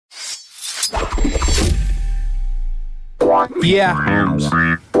Yeah.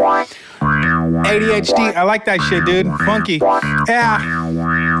 ADHD. I like that shit, dude. Funky. Yeah.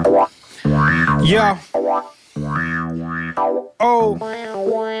 Yo. Oh.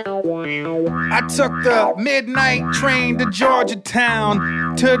 I took the midnight train to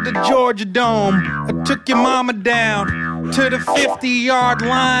Georgetown, to the Georgia Dome. I took your mama down to the 50-yard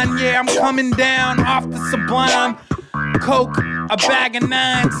line. Yeah, I'm coming down off the Sublime. Coke, a bag of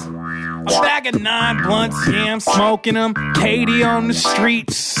nines. A bag of 9 blunts, yeah, I'm smoking them. Katie on the street,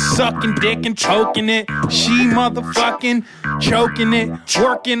 sucking dick and choking it. She motherfucking choking it.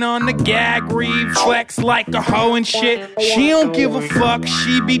 Working on the gag reflex like a hoe and shit. She don't give a fuck,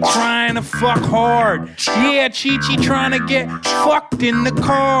 she be trying to fuck hard. Yeah, Chi-Chi trying to get fucked in the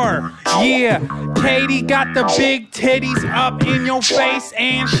car. Yeah, Katie got the big titties up in your face,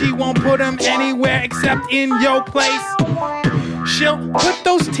 and she won't put them anywhere except in your place. She'll put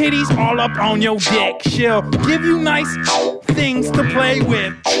those titties all up on your dick. She'll give you nice things to play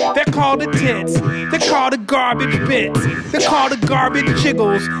with. They're called the tits. They're called the garbage bits. They're called the garbage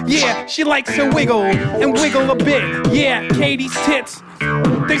jiggles. Yeah, she likes to wiggle and wiggle a bit. Yeah, Katie's tits,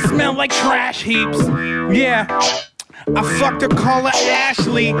 they smell like trash heaps. Yeah. I fucked her, call her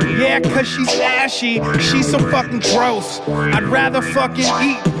Ashley. Yeah, cause she's ashy. She's so fucking gross. I'd rather fucking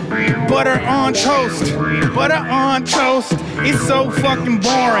eat butter on toast. Butter on toast is so fucking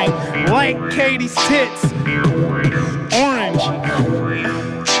boring. Like Katie's tits. Orange.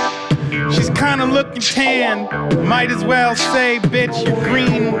 She's kinda looking tan. Might as well say, bitch, you're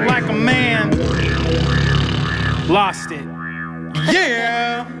green like a man. Lost it.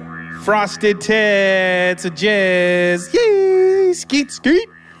 Yeah. Frosted tits, a jizz. Yay! Skeet, skeet.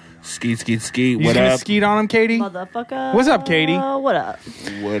 Skeet, skeet, skeet. You What gonna up? skeet on him, Katie? Motherfucker. What's up, Katie? What up?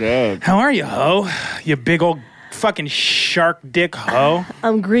 What up? How are you, ho? You big old fucking shark dick ho.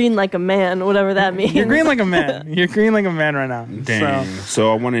 I'm green like a man, whatever that means. You're green like a man. You're green like a man right now. Damn.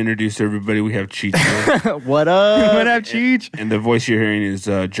 So I want to introduce everybody. We have Cheech here. What up? What up, Cheech? And the voice you're hearing is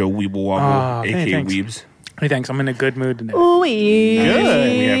Joe Weeble Wobble, Oh, hey, a.k.a. thanks. Weebs. Hey, thanks. I'm in a good mood today. Ooh, Good.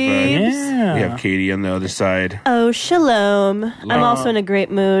 Yeah. We have Katie on the other side. Oh, shalom. I'm also in a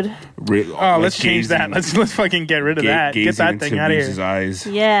great mood. Oh, let's change that. Let's fucking get rid of that. Get that thing out of Weebs' here. eyes.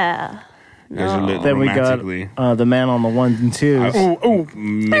 Yeah. There's a little Then we got romantically. the man on the ones and twos. Ooh.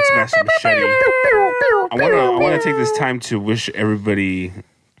 Mixed Master Machete. I want to take this time to wish everybody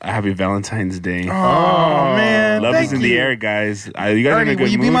a happy Valentine's Day. Oh, man. Love Thank is in the you. air, guys. You guys are in Ernie, a good will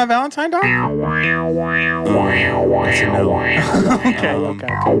you mood? be my Valentine, dog? That's a no. Okay.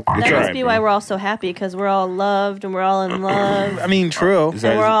 That It's must alright, be bro. why we're all so happy, because we're all loved and we're all in love. I mean, true. Is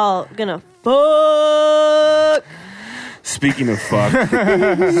that- And we're all gonna fuck. Speaking of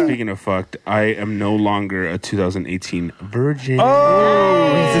fucked, I am no longer a 2018 virgin.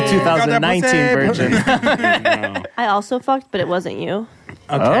 Oh, He's a 2019 virgin. No. I also fucked, but it wasn't you.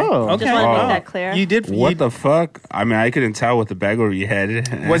 Okay. Oh. Okay. Just want to Oh. make that clear. You did. What the fuck? I mean, I couldn't tell with the bag over your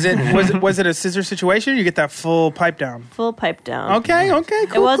head. Was it a scissor situation? Or you get that full pipe down. Full pipe down. Okay.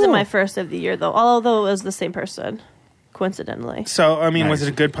 Cool. It wasn't cool. my first of the year, though, although it was the same person, coincidentally. So I mean, was Nice.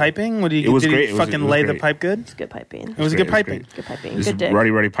 it a good piping? What did It was did great. He It was- fucking it was lay the great. pipe good? It's good piping. It was a good great, it was piping. Good piping. This Good dick.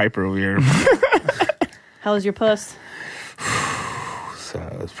 Ruddy Piper over here. How was your puss? So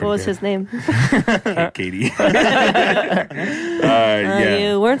it's What was his name? Katie.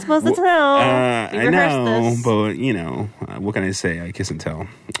 You weren't supposed to tell. We I rehearsed know, this. but you know, what can I say? I kiss and tell.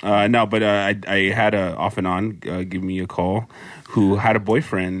 No, but I had a off and on give me a call who had a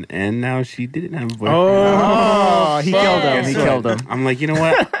boyfriend, and now she didn't have a boyfriend. Oh, he killed him. Guess He what? killed him. I'm like, you know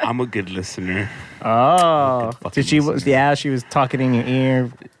what? I'm a good listener. Oh, fucking did she? listen. Yeah, she was talking in your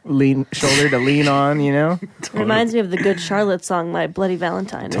ear, shoulder to lean on. You know. Reminds me of the Good Charlotte song, My Bloody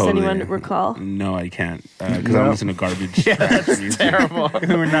Valentine. Does Totally. anyone recall? No, I can't because No. I listen to garbage. Yeah, trash that's music. terrible.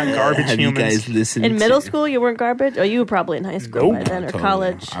 We're not garbage Have you humans. guys listened In middle to- school, you weren't garbage? Oh, you were probably in high school by Nope. then, or Totally.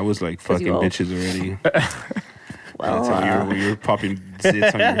 college. I was like 'Cause you fucking old. bitches already. Well, That's how when you were popping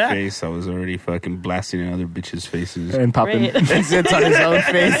zits on your face, I was already fucking blasting in other bitches' faces. And popping Great. zits on his own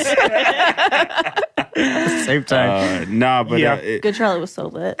face. Same time. Nah, but Yeah. Good Charlotte was so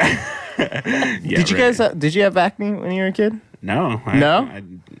lit. Did you guys? Did you have acne when you were a kid? No. No?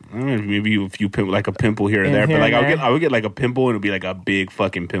 I don't know, maybe a few like a pimple here or In there, here but like and there. I would get like a pimple and it would be like a big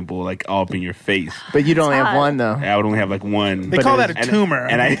fucking pimple like all up in your face. But you'd only have hot. one though. I would only have like one. They But call it that was- a tumor.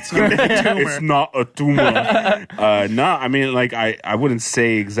 And I, It's not a tumor. It's not a tumor. No, I mean like I wouldn't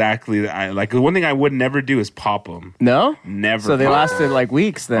say exactly that. I like the one thing I would never do is pop them. No. Never. So they pop lasted 'em. like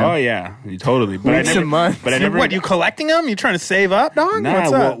weeks then. Oh yeah, totally. But Weeks I never, and months. But I You- never. what, you collecting them? You trying to save up, dog? Nah,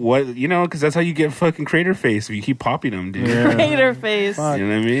 What's up? what you know? Because that's how you get fucking crater face. If you keep popping them, dude. Yeah. Hater face. Fuck. You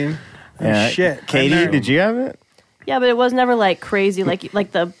know what I mean? Yeah. Shit. Katie, I know. did you have it? Yeah, but it was never like crazy like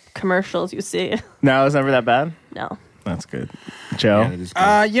the commercials you see. No, it was never that bad. No. That's good. Joe, Yeah, that is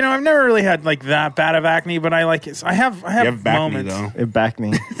good. You know, I've never really had like that bad of acne, but I like it. I have you have back knee, moments. though. it backed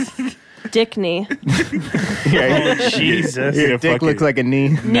me. Dick knee. Yeah, Jesus. Yeah, your dick fucking- looks like a knee.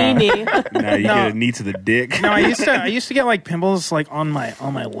 Knee knee. Now you No. get a knee to the dick. No, I used to get like pimples like on my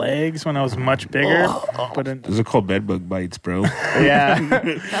legs when I was much bigger. But Those are called bedbug bites, bro. Yeah,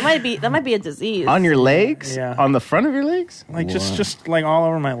 That might be a disease. on your legs. Yeah. On the front of your legs. like just like all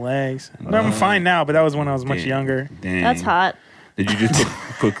over my legs. But I'm fine now, but that was when I was much Damn. younger. Dang. That's hot. Did you just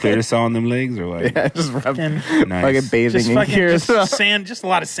put Clearasil on them legs or what? Yeah, just rub, And Nice. like a bathing just in fucking here as well. just a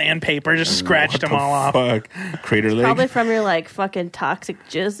lot of sandpaper, just scratched them all off. Fuck. Crater leg. Probably from your like fucking toxic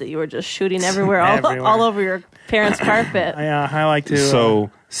jizz that you were just shooting everywhere, Everywhere. all over your parents' carpet. I like to. So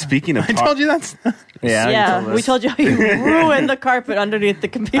speaking of, I told you that's. Yeah, Yeah, we told you how you ruined the carpet underneath the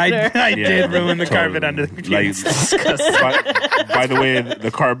computer. I Yeah, did ruin the totally. carpet under the computer. Like, by the way, the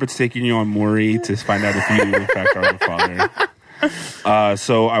carpet's taking you on Maury to find out if you in fact are the father.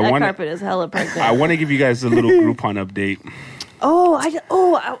 So I that want carpet is hella pregnant. I want to give you guys a little Groupon update.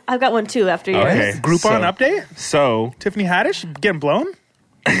 I've got one too after yours. Okay. Groupon update? So, Tiffany Haddish getting blown?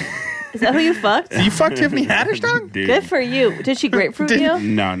 Is that who you fucked? You fucked Tiffany Haddish, dog? dude, Good for you. Did she grapefruit you?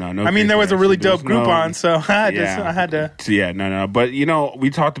 no. I mean, there was a really dope There's no- Groupon, so I Yeah. had to. Yeah, no. But you know, we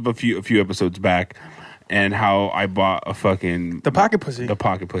talked about a few episodes back, and how I bought a fucking The pocket pussy. the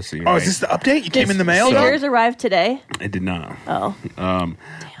pocket pussy. Oh, right? is this the update? You came in the mail, Did dog? yours arrive today? It did not. Oh.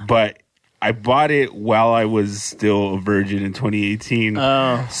 But I bought it while I was still a virgin in 2018.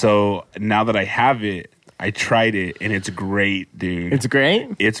 Oh. So now that I have it, I tried it and it's great, dude. It's great.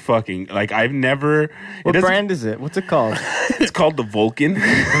 It's fucking like I've never. What doesn't- brand is it? What's it called? It's called the Vulcan.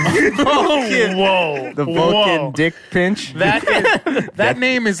 Whoa. The Vulcan Whoa. Dick Pinch. That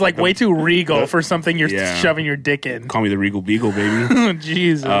name is like way too regal for something you're Yeah. shoving your dick in. Call me the Regal Beagle, baby.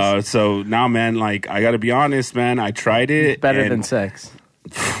 Jesus. So now, man, like I got to be honest, man. I tried it. Better and- than sex.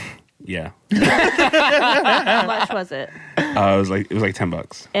 Yeah. How much was it? It was like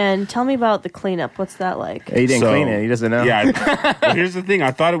 $10. And tell me about the cleanup. What's that like? He didn't So- clean it. He doesn't know. Yeah. Well, here's the thing. I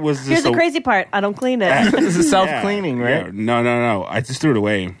thought it was just Here's the crazy part. I don't clean it. This is self-cleaning, Yeah. right? No. I just threw it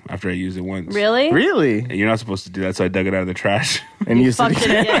away after I used it once. Really? Really? And you're not supposed to do that, so I dug it out of the trash. And used Fucked it.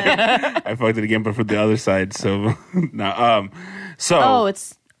 it again. I fucked it again, but from the other side. So no. Oh,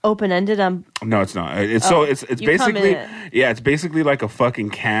 it's open ended. No, it's not. It's it's you come in basically it. it's basically like a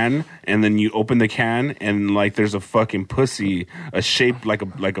fucking can, and then you open the can, and like there's a fucking pussy, a shape like a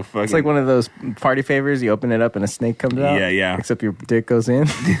fucking. It's like one of those party favors. You open it up and a snake comes out. Yeah. Except your dick goes in.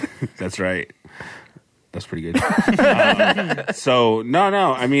 That's right. That's pretty good. So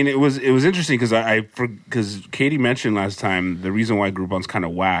no. I mean, it was interesting because Katie mentioned last time the reason why Groupon's kind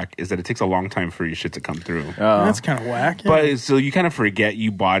of whack is that it takes a long time for your shit to come through. That's kind of whack. Yeah. But so you kind of forget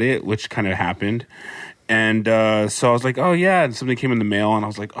you bought it, which kind of happened. And so I was like, oh, yeah. And something came in the mail. And I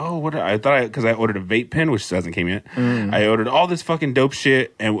was like, oh, what? I thought because I ordered a vape pen, which hasn't came yet. I ordered all this fucking dope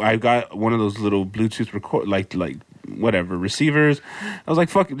shit. And I got one of those little Bluetooth like whatever receivers. I was like,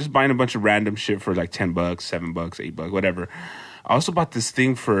 fuck it. Just buying a bunch of random shit for like $10, $7, $8, whatever. I also bought this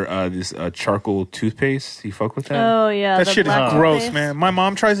thing for this charcoal toothpaste. You fuck with that? Oh yeah, that the shit is black gross, toothpaste. man. My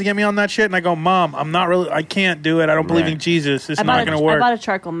mom tries to get me on that shit, and I go, Mom, I can't do it. I don't believe in Right. Jesus. It's I not going to I work. bought a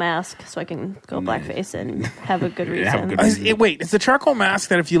charcoal mask so I can go blackface and have a good Yeah, reason. have a good reason. Wait, it's the charcoal mask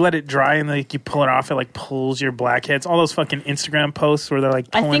that if you let it dry and like you pull it off, it like pulls your blackheads. All those fucking Instagram posts where they're like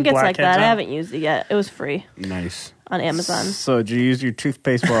I pulling think it's like blackheads that. I out. haven't used it yet. It was free Nice. on Amazon. So did you use your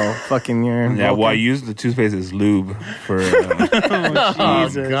toothpaste while fucking your Yeah, Vulcan? well, I used the toothpaste as lube for Oh,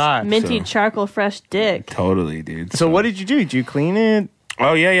 Jesus. God. Minty So- charcoal fresh dick. totally, dude. So what did you do? Did you clean it?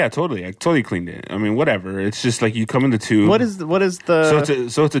 Oh yeah, totally. I totally cleaned it. I mean, whatever. It's just like you come in the tube. What is the?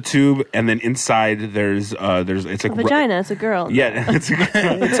 So it's a tube, and then inside there's it's like A vagina. It's a girl. Yeah, it's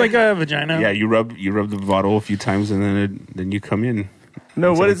It's like a vagina. yeah. You rub the bottle a few times, and then you come in.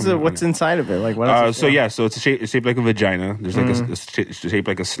 no, what It's is like it? What's inside of it? Like what? Is it So for? yeah, so it's shaped like a vagina. There's like a shaped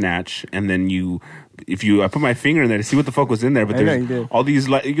like a snatch, and then I put my finger in there to see what the fuck was in there, but I know there's you did. all these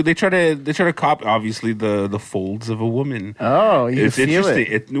like they try to copy obviously the folds of a woman. Oh, you It's can feel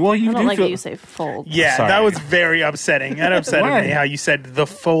interesting. it. Well, you I don't do like feel that you say fold. Yeah, Sorry. that was very upsetting. That upset Why? me how you said the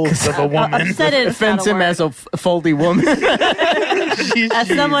folds of a woman. Upset it. Offends him as a foldy woman. As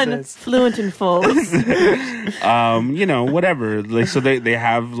someone fluent in folds. whatever. Like so they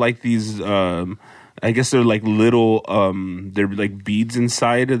have like these I guess they're like little they're like beads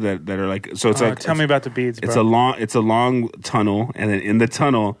inside that are like so it's like Tell me about the beads, bro. it's a long tunnel, and then in the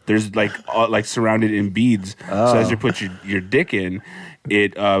tunnel there's like surrounded in beads. So as you put your dick in,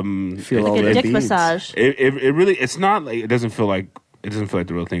 It Feel all Like a the dick beads. massage. it really, it's not like, it doesn't feel like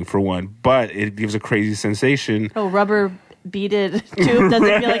the real thing for one, but it gives a crazy sensation. Oh, rubber beaded tube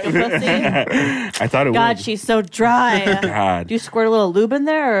doesn't feel like a pussy. I thought it God, would. she's so dry. God. Do you squirt a little lube in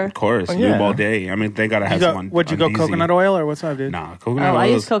there? Or? Of course, Oh, yeah. lube all day. I mean, thank God I You have some on. would you go on DZ. coconut oil or what's up, dude? Nah, coconut Oh, oil. I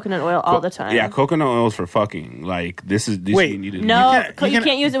use coconut oil all the time. Yeah, coconut oil is for fucking. Like this is this Wait, you need to No, You you can-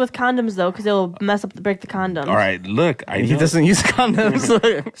 can't use it with condoms though, because it'll break the condoms. All right, look, I He know. doesn't use condoms.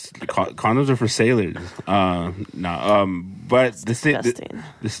 Condoms are for sailors. But this thing, Disgusting.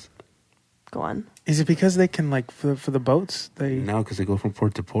 this Go on. Is it because they can like for the boats? They no, because they go from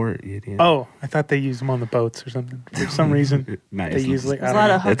port to port. You idiot. Oh, I thought they used them on the boats or something. For some reason, Nice. they use like There's I a lot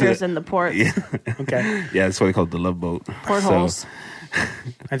don't of know. hookers in the ports. Yeah, Okay, yeah, that's why they call it the love boat. Portholes.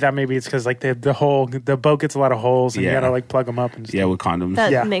 I thought maybe it's because like the boat gets a lot of holes and you Yeah. gotta like plug them up and stuff. Yeah, with condoms.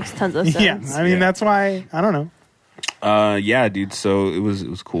 That Yeah. makes tons of sense. Yeah, I mean Yeah. that's why I don't know. Yeah, dude. So it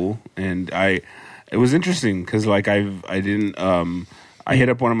was cool, and it was interesting because like I hit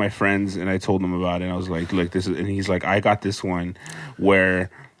up one of my friends and I told him about it. And I was like, look, this is, and he's like, I got this one where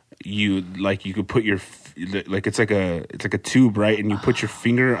you could put your like it's like a tube, right? And you put your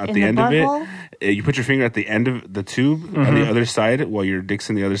finger at In the the end of butthole? it. You put your finger at the end of the tube on the other side while your dick's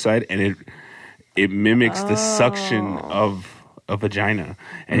on the other side, and it mimics the suction of a vagina.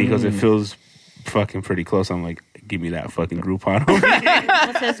 And he goes, it feels fucking pretty close. I'm like, give me that fucking Groupon.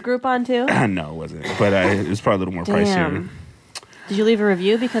 What's his Groupon too? No, it wasn't. But it was probably a little more pricier. Damn. Did you leave a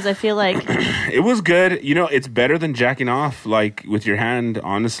review? Because I feel like It was good. You know, it's better than jacking off like with your hand.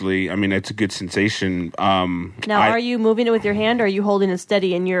 Honestly, I mean, it's a good sensation. now, are you moving it with your hand or are you holding it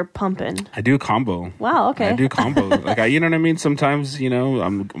steady and you're pumping? I do a combo. Wow. Okay. I do combo. Like you know what I mean. Sometimes, you know,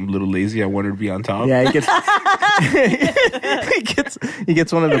 I'm a little lazy. I want to be on top. Yeah, he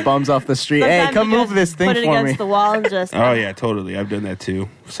gets one of the bums off the street. Hey, Sometimes come you move just this thing put it for against me. the wall and just. Oh yeah, totally. I've done that too.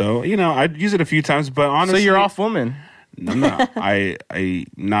 So you know, I'd use it a few times. But So honestly, you're off woman. I'm not.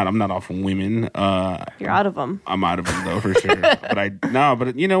 I'm not off on women. You're out of them. I'm out of them though for sure.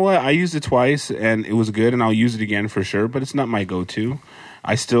 But you know what? I used it twice and it was good, and I'll use it again for sure. But it's not my go-to.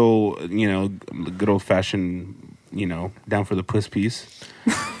 I still, you know, good old fashioned, you know, down for the puss piece.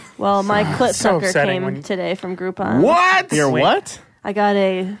 Well, my clit So sucker upsetting came when- today from Groupon. What? You're Wait. what? I got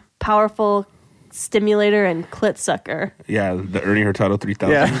a powerful stimulator and clit sucker. Yeah, the Ernie Hurtado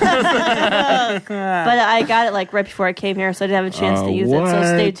 3000. Yeah. But I got it like right before I came here, so I didn't have a chance to use it. So what?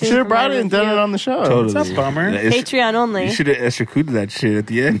 stay You tuned. should for have brought my it and done review. it on the show. Totally. It's a bummer. Patreon only. You should have executed that shit at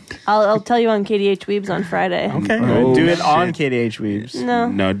the end. I'll tell you on KDH Weebs on Friday. Okay, Oh, Do it shit. on KDH Weebs. No,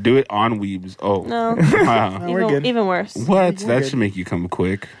 No, do it on Weebs. Oh. no, Wow. we're good. even worse. What? That good. should make you come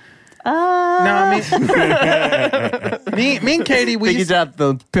quick. No, I mean, me and Katie, we Think used he's got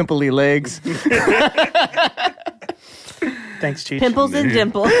the pimply legs. thanks, Cheech. Pimples and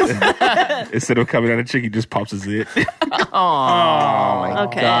dimples. Instead of coming out of chick, he just pops his it. Oh my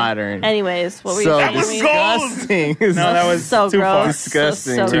Okay. God, Ernie. Anyways, what were you So saying? was Reed? gold. disgusting. No, that was So too far. gross.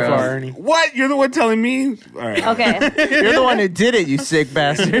 Disgusting, So Too gross. far, Ernie. What? You're the one telling me? All right. Okay. You're the one who did it, you sick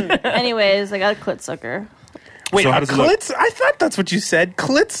bastard. Anyways, I got a clit sucker. Wait, So how a does it look? clit? I thought that's what you said.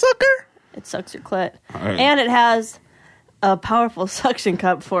 Clit sucker? It sucks your clit. right. And it has a powerful suction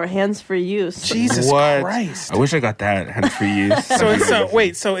cup for hands-free use. Jesus What? Christ. I wish I got that hands-free use. So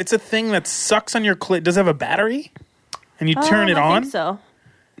it's so it's a thing that sucks on your clit. Does it have a battery? And you turn it I on? think so.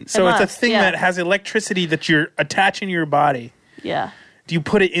 So It it's a must, thing yeah. that has electricity that you're attaching to your body. Yeah. Do you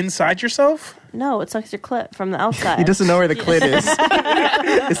put it inside yourself? No, it sucks your clit from the outside. He doesn't know where the clit is.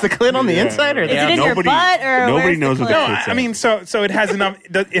 Is the clit on the inside or Is the it in outside? your butt or nobody where's the knows what clit? the No, clit's I at. mean, so it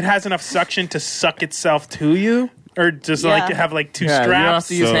has enough suction to suck itself to you, or just like Yeah. have like two Yeah, you don't have straps.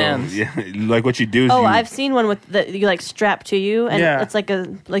 to use hands. Yeah, like what you do is Oh, you, I've seen one with that you like strap to you, and Yeah. it's like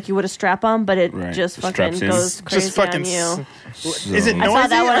you would a strap on, but it Right. just It fucking straps in. goes crazy Just fucking. on you. Is it So- I noisy? saw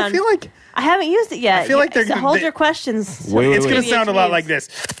that one I on- feel like I haven't used it yet. I feel like they're So gonna- hold they- your questions. Wait, it's wait, gonna wait. sound a lot PhDs. like this.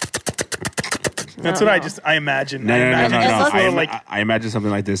 That's No, what no. I imagine. No, I no, no, imagine no, it's no. just Let's- little, I imagine something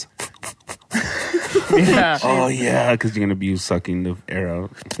like this. Yeah. Oh yeah, because you're gonna be sucking the air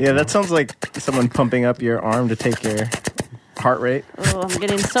out. Yeah, that sounds like someone pumping up your arm to take your heart rate. Oh, I'm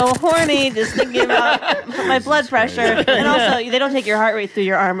getting so horny just thinking about my blood pressure. And also, they don't take your heart rate through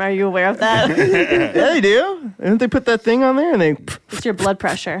your arm. Are you aware of that? Yeah, they do. Didn't they put that thing on there and they... It's your blood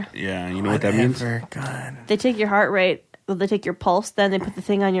pressure. Yeah, you know what that means? Whatever, God. They take your heart rate. Well, they take your pulse. Then they put the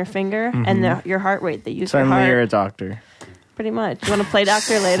thing on your finger, and your heart rate. They use your Suddenly you're a heart. doctor. Pretty much. You want to play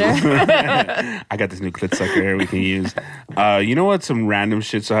doctor later? I got this new clit sucker we can use. You know what? Some random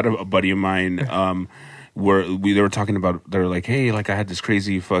shit. So I had a buddy of mine. they were talking about, they were like, hey, like I had this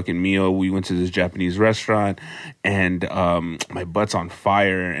crazy fucking meal. We went to this Japanese restaurant and my butt's on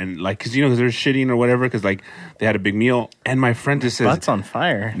fire. And like, cause they're shitting or whatever. Cause like they had a big meal. And my friend just says, Butt's on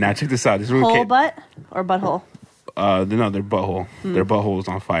fire. now check this out. This is Whole butt or butthole? no, their butthole. Their butthole is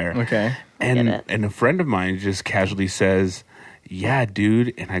on fire. Okay. Get it. And a friend of mine just casually says, yeah,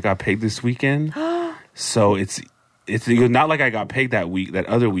 dude. And I got paid this weekend. So it's not like I got paid that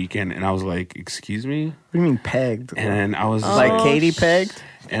other weekend. And I was like, excuse me? What do you mean pegged? And I was Like Katie pegged?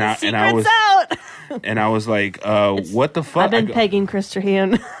 and I Secret's was out. and I was like, what the fuck? I've been pegging Chris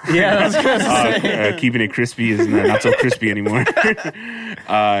Terhune. Yeah, I was gonna say. Keeping it crispy is not so crispy anymore.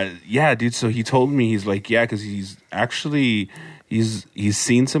 Yeah, dude. So he told me, he's like, yeah, because he's actually he's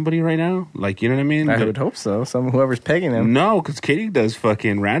seen somebody right now. Like, you know what I mean? I would hope so. Whoever's pegging him. No, because Katie does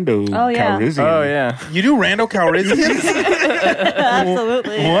fucking rando Oh, yeah. Calrissian. Oh, yeah. You do Randall Calrissian?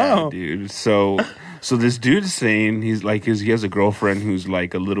 Absolutely. Wow. Dude. So this dude's saying he has a girlfriend who's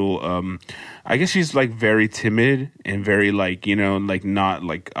like a little I guess she's like very timid and very like, like not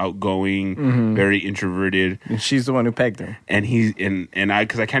like outgoing, very introverted. And she's the one who pegged him. And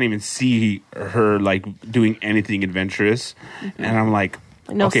because I can't even see her like doing anything adventurous, and I'm like,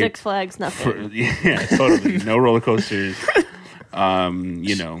 No okay, Six Flags, nothing. yeah, totally, no roller coasters.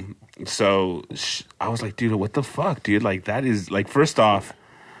 So I was like, dude, what the fuck, dude? Like that is like, first off,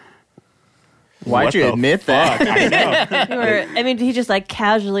 Why'd what you the admit fuck? that? I know. He just like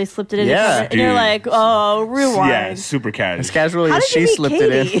casually slipped it in. Yeah, and you're dude. like, oh, rewind. Yeah, super casual. As casually How as did you she meet slipped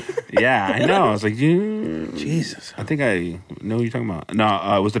Katie? it in. Yeah, I know. I was like, Jesus. I think I know what you're talking about.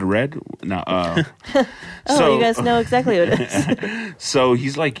 No, was it a red? No. Oh, So- you guys know exactly what it is. So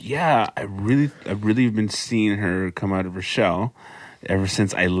he's like, yeah, I've really been seeing her come out of her shell ever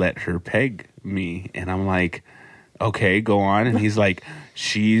since I let her peg me. And I'm like, okay, go on. And he's like,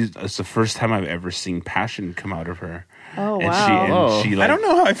 it's the first time I've ever seen passion come out of her. Oh, And wow. she like, I don't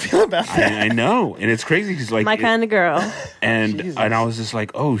know how I feel about that. I know. And it's crazy. He's like, My kind of girl. and I was just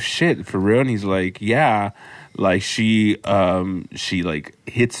like, oh shit, for real? And he's like, yeah, like she like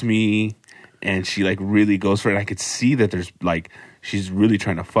hits me and she like really goes for it. I could see that there's like, she's really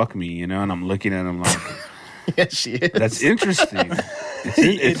trying to fuck me, and I'm looking at him like, Yes, she is. that's interesting.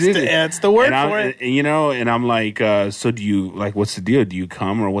 It's the word and for it. And I'm like, so do you, like, what's the deal? Do you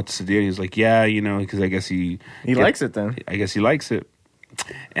come, or what's the deal? He's like, yeah, because I guess he likes it then. I guess he likes it.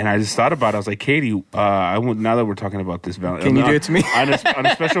 And I just thought about it. I was like, Katie, now that we're talking about this, Can you do it to me? on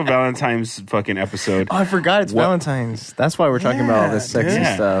a special Valentine's fucking episode? Oh, I forgot it's What- Valentine's. That's why we're talking about all this sexy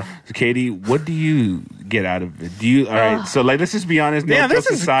Yeah. stuff. So, Katie, what do you get out of it? Do you, all right, so like, let's just be honest. No Yeah, this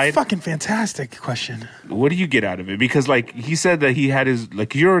jokes is a aside, fucking fantastic question. what do you get out of it? Because like he said that he had his,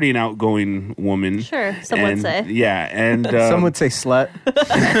 like, you're already an outgoing woman. Sure, some would and- say. Yeah, and Some would say slut.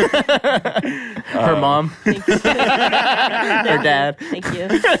 Her mom. Her dad. Thank you.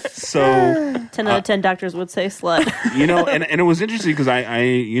 so 10 out of 10 doctors would say slut. and it was interesting because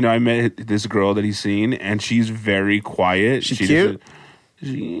I met this girl that he's seen, and she's very quiet. She doesn't-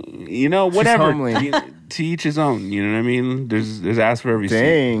 cute? Whatever. homely. To each his own. You know what I mean? There's ass for every seat.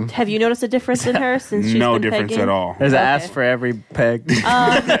 Dang. Have you noticed a difference in her since she's No been difference pegging? at all. There's an Okay. ass for every peg.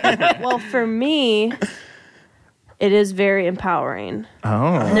 Well, for me, it is very empowering.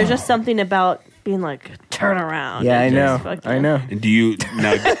 Oh. And there's just something about being like, turn around. Yeah, I and know. just fucking- And do you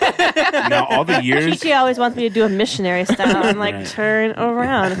now all the years? She always wants me to do a missionary style. I'm like, Right. turn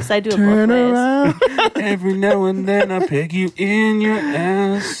around, because I do it Turn both ways. around. Every now and then I peg you in your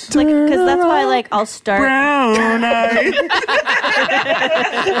ass. Like, because that's why, like, I'll start. Brown eyes.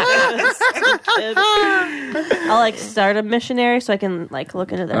 I'll like start a missionary so I can like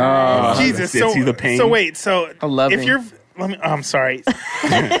look into their Oh. eyes. Jesus. see the pain. So wait. So I love if it. you're, I'm sorry.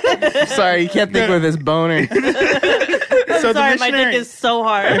 Sorry, you can't think with his boner. So Sorry, the my missionary, dick is so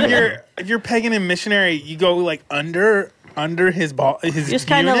hard. if you're pegging a missionary, you go like under his ball, his Just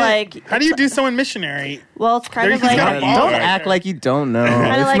kinda unit? like- How do you do someone missionary? Well, it's kind of He's like got a ball Don't right act there. like you don't know.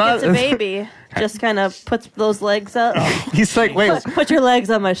 kind of like not- it's a baby. Just kind of puts those legs up. He's like, wait. Put your legs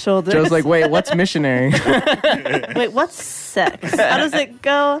on my shoulders. Joe's like, wait, what's missionary? wait, what's sex? How does it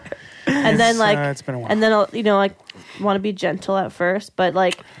go? And then like, it's been a while. and then I'll, like want to be gentle at first, but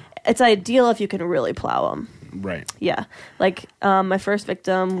like it's ideal if you can really plow them. Right. Yeah, like my first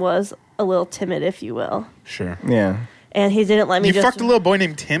victim was a little timid, if you will, Sure. Yeah. and he didn't let me You just fucked a little boy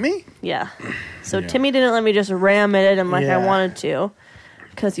named Timmy? yeah. So Yeah. Timmy didn't let me just ram it at him like I Yeah. wanted to,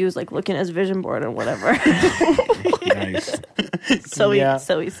 because he was like looking at his vision board and whatever. Nice. so Yeah.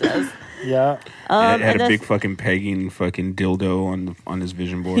 he says. Yeah. It had and a this- big fucking pegging fucking dildo on his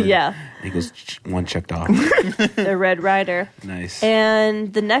vision board. Yeah, He goes, one checked off. the Red Rider. Nice.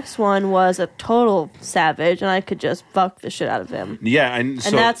 And the next one was a total savage, and I could just fuck the shit out of him. Yeah, and so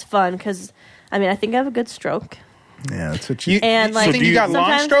And that's fun because, I mean, I think I have a good stroke. Yeah, that's what You, And, you like, think do you you- got long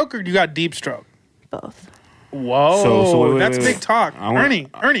sometimes- stroke or you got deep stroke? Both. Whoa, So wait, that's wait. big talk. I want-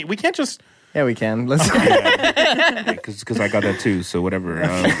 Ernie, we can't just. Yeah, we can. Let's. because I got that too. So whatever.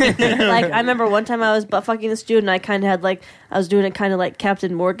 Like, I remember one time I was butt fucking this dude, and I kind of had, like, I was doing it kind of like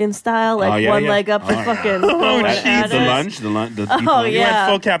Captain Morgan style, like Oh, yeah, one yeah. leg up and Oh, fucking going at the it. lunge, the deep Oh, lunge. You Yeah. went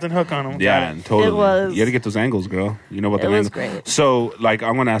full Captain Hook on him. Yeah, Got it. totally. It was- You got to get those angles, girl. You know about It the was angles. great. So, like,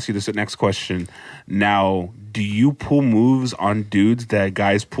 I'm going to ask you this next question. Now, do you pull moves on dudes that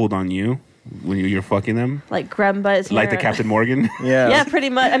guys pulled on you when you're fucking them? Like, grab by his hair. Like the Captain Morgan? Yeah. Yeah, pretty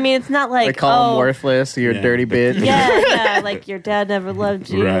much. I mean, it's not like, They call him oh, worthless. You're Yeah. a dirty bitch. yeah, like your dad never loved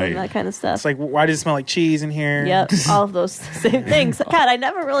you Right. and that kind of stuff. It's like, why does it smell like cheese in here? Yep, all of those same things. God, I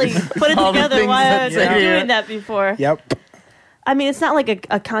never really put it All the together things why I that was say, doing yeah. that before. Yep. I mean, it's not like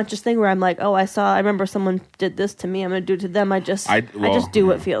a conscious thing where I'm like, oh, I remember someone did this to me. I'm going to do it to them. I just do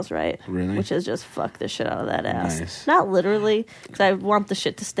what feels right. Really? Which is just fuck the shit out of that ass. Nice. Not literally, because I want the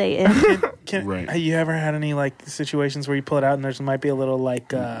shit to stay in. Right. Have you ever had any like situations where you pull it out and there's might be a little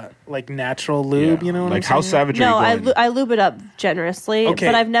like natural lube? Yeah. You know what like I'm how saying? savage No, are you going? I lube it up generously. Okay.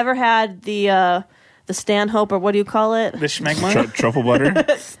 But I've never had the Stanhope, or what do you call it? The schmegma? Truffle butter?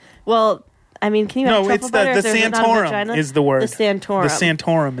 Well, I mean, can you have No, truffle it's butter the if there's not a Santorum vagina? is the word. The Santorum. The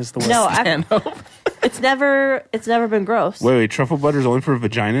Santorum is the word. No, it's never been gross. Wait, truffle butter is only for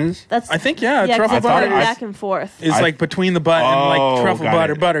vaginas? That's I think yeah, 'cause truffle it's butter going I- back and forth. is I- like between the butt and Oh, like truffle got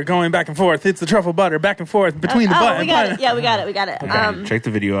butter, it. butter going back and forth. It's the truffle butter back and forth between the butt. we and got butt. it. Yeah, we got it. Okay, check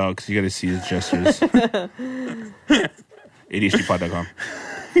the video out because you got to see his gestures. ADHDpod.com.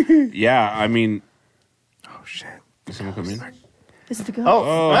 Yeah, I mean, Oh shit. did someone come in? Is it the go?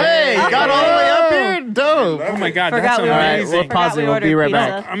 Oh, hey, got all the way up here. Dope. Oh my god, Forgot that's we were- amazing. All right, we'll pause it. We'll be right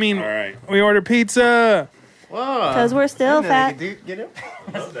back. I mean, All right. we ordered pizza. Because we're still fat. Get it?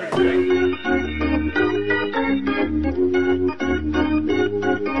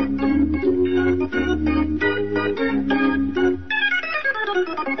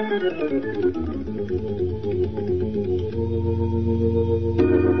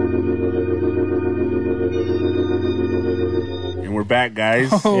 And we're back,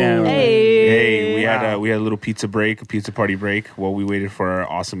 guys. Yeah. Hey. Hey, we had a little pizza break, a pizza party break, while we waited for our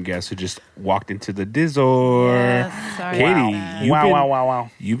awesome guest who just walked into the Dizzor. Yes, sorry Katie, about that. Wow.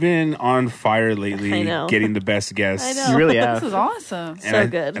 you've been on fire lately, I know. getting the best guests. I know. You really This have. is awesome. So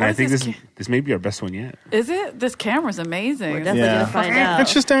good. And I What think is this this this may be our best one yet. Is it? This camera's amazing. We're Is definitely Yeah. going to find out.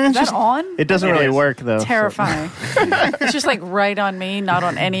 It's just that on? It doesn't It really is. work though. so- Terrifying. It's just like right on me, not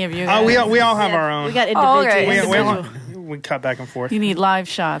on any of you guys. we all have our own. We got Oh, individual. okay. we cut back and forth. You need live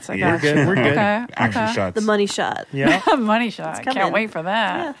shots. I Yeah. got We're you. good. We're good. Okay. Action okay. shots. The money shot. Yeah. Money shot. coming. Can't wait for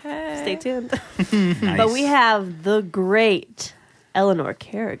that. Stay tuned. Nice. But we have the great Eleanor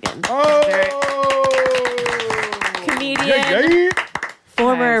Kerrigan, Oh. comedian,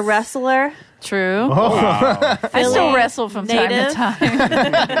 former Nice. wrestler, True. Wow. I still Philly wrestle from time native. to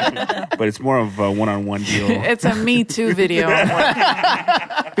time. But it's more of a one-on-one deal. It's a Me Too video.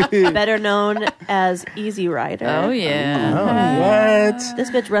 better known as Easy Rider. Oh, yeah. What? This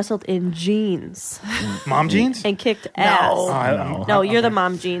bitch wrestled in jeans Mom jeans? and kicked ass. Oh, I don't know. No, you're the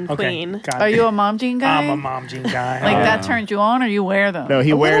mom jean Okay. queen. Got Are it. you a mom jean guy? I'm a mom jean guy. Like that turns you on or you wear them? No, he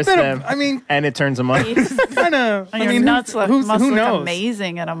A little wears bit of- them. I mean, and it turns him on. kind of. And your nuts who must look knows?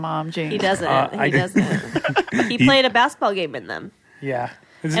 amazing in a mom jean. He doesn't. I- he doesn't. He played a basketball game in them. Yeah.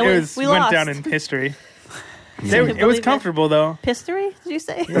 It And we went lost. down in history. Can It you was believe it? comfortable though. History? Did you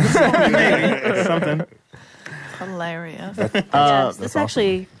say? Maybe something. Hilarious. Yes, this is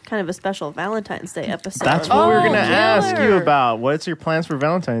actually kind of a special Valentine's Day episode. That's what we were gonna Oh, ask you killer. about. What's your plans for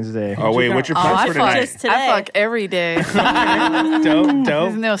Valentine's Day? Oh wait, what's your Oh, plans I for fuck, tonight? Just today. I fuck every day. Dope.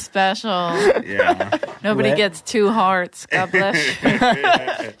 There's no special. Yeah. Nobody What? gets 2 hearts. God bless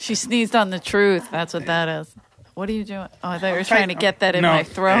you. She sneezed on the truth. That's what that is. What are you doing? Oh, I thought you were trying to get that in No. my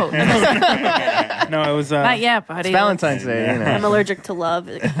throat. No, it was. Not yet, buddy. It's Valentine's Day, you know. I'm allergic to love.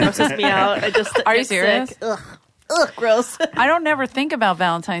 It grosses me out. I just Are you get serious? sick. Ugh, gross. I don't never think about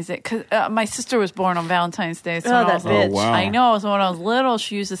Valentine's Day because my sister was born on Valentine's Day. So Oh, when I that was bitch. Oh, wow. I know. So when I was little,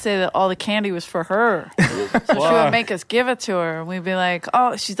 she used to say that all the candy was for her. So she would make us give it to her. And we'd be like,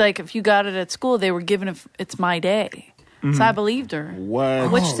 oh, she's like, if you got it at school, they were giving it, it's my day. So I believed her.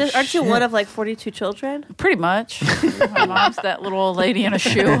 What? Which aren't you one of like 42 children? Pretty much. My mom's that little old lady in a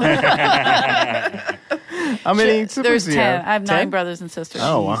shoe. How many siblings There's do you 10. have? I have 9 10? brothers and sisters.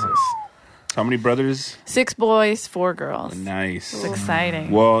 Oh, wow. How many brothers? 6 boys, 4 girls. Nice. It's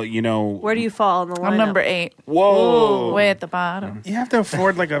exciting. Well, you know. Where do you fall in the lineup? I'm number 8. Whoa. Way at the bottom. You have to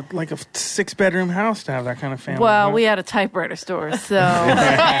afford like a 6-bedroom house to have that kind of family. Well, we had a typewriter store, so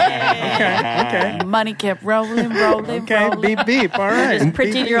okay. money kept rolling. Okay, beep beep. All right. Just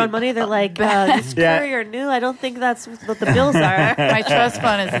printing your own money. They're like, this courier new. I don't think that's what the bills are. My trust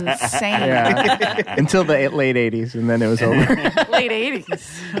fund is insane. Yeah. Until the late 80s, and then it was over. Late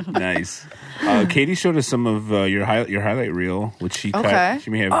 80s. Nice. Katie showed us some of your highlight reel, which she cut. She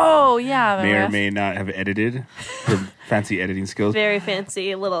may have may or may not have edited. Her fancy editing skills. Very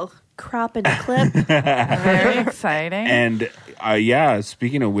fancy little crop and clip. Very exciting. And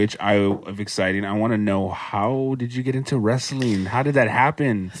speaking of which, of exciting, I want to know, how did you get into wrestling? How did that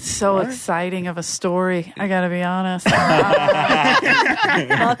happen? So exciting of a story. I got to be honest.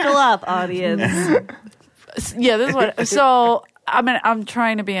 Buckle up, audience. Yeah, this is what. So I'm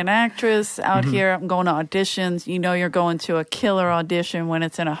trying to be an actress out here. I'm going to auditions. You know, you're going to a killer audition when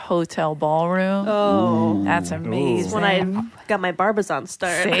it's in a hotel ballroom. Oh, that's amazing. When I got my Barbizon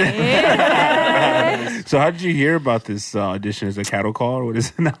start. So how did you hear about this audition? Is it a cattle call or what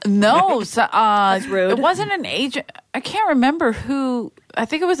is it? No, so, that's rude. It wasn't an agent. I can't remember who. I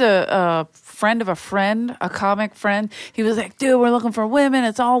think it was a friend of a friend, a comic friend. He was like, dude, we're looking for women.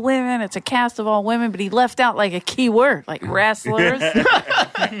 It's all women. It's a cast of all women. But he left out like a key word, like wrestlers.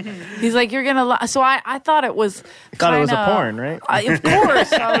 He's like, you're going to... So I thought it was thought it was a porn, right? Of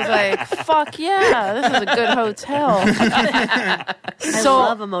course. I was like, fuck yeah, this is a good hotel. I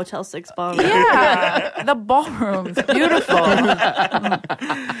love a Motel 6 ballroom. Yeah, the ballroom's beautiful.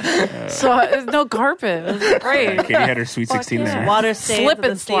 So there's no carpet. It was great. Katie had her Sweet 16 there. Water stains Slip on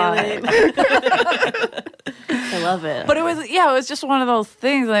the and slide. I love it. But it was just one of those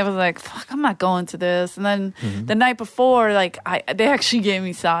things. And I was like, fuck, I'm not going to this. And then the night before, like, they actually gave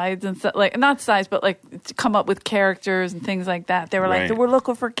me sides and stuff, like, not sides, but like to come up with characters and things like that. They were like, we're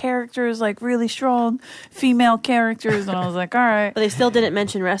looking for characters, like really strong female characters. And I was like, all right. But they still didn't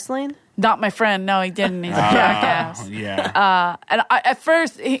mention wrestling? Not my friend. No, he didn't. He's a jackass. Yeah. And at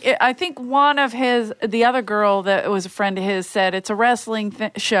first, I think one of the other girl that was a friend of his said it's a wrestling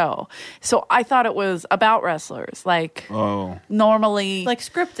show. So I thought it was about wrestlers, like normally. Like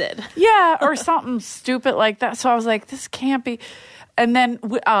scripted. Yeah, or something stupid like that. So I was like, this can't be. And then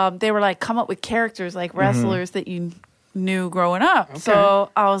they were like, come up with characters like wrestlers that you knew growing up. Okay. So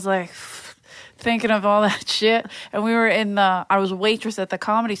I was like... thinking of all that shit. And we were I was a waitress at the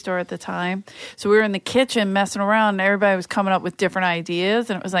Comedy Store at the time. So we were in the kitchen messing around and everybody was coming up with different ideas.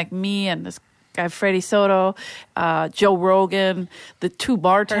 And it was like me and this guy, Freddie Soto, Joe Rogan, the 2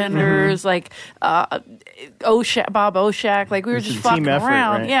 bartenders, like Bob Oshak. Like we were just fucking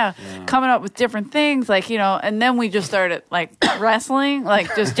around. Right? Yeah. Coming up with different things. Like, you know, and then we just started like wrestling,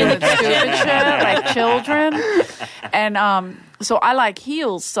 like just doing stupid shit, like children. And, so I like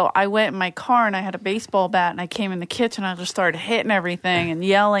heels, so I went in my car and I had a baseball bat and I came in the kitchen and I just started hitting everything and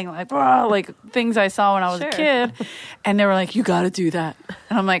yelling like things I saw when I was a kid. And they were like, you got to do that.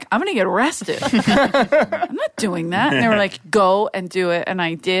 And I'm like, I'm going to get arrested. I'm not doing that. And they were like, go and do it. And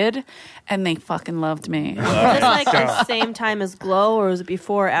I did. And they fucking loved me. Was this like the same time as Glow or was it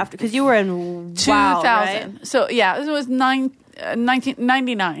before or after? Because you were in 2000. Wow, right? So yeah, it was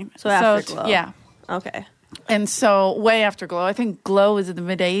 1999. So after Glow. Yeah. Okay. And so way after Glow, I think Glow was in the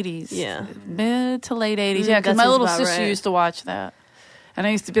mid-'80s. Yeah. Mid to late 80s. Yeah, because my little sister used to watch that. And I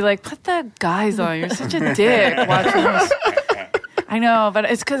used to be like, put the guys on. You're such a dick watching those. I know, but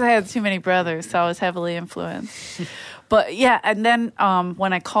it's because I had too many brothers, so I was heavily influenced. But yeah, and then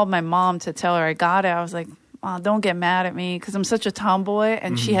when I called my mom to tell her I got it, I was like, oh, don't get mad at me because I'm such a tomboy.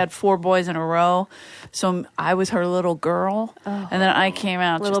 And she had 4 boys in a row. So I was her little girl. Oh, and then I came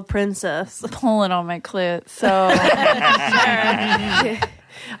out. Little princess. Pulling on my clit. So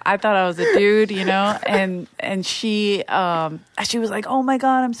I thought I was a dude, you know. And she was like, oh, my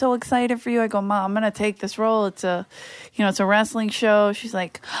God, I'm so excited for you. I go, Mom, I'm going to take this role. It's a wrestling show. She's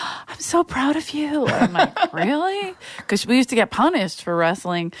like, I'm so proud of you. I'm like, really? Because we used to get punished for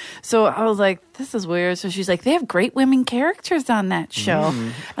wrestling. So I was like, this is weird. So she's like, they have great women characters on that show.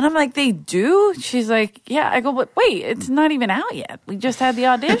 And I'm like, they do? She's like, yeah. I go, but wait, it's not even out yet. We just had the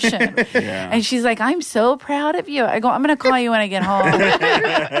audition. And she's like, I'm so proud of you. I go, I'm going to call you when I get home.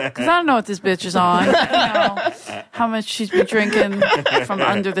 Because I don't know what this bitch is on. You know, how much she's been drinking from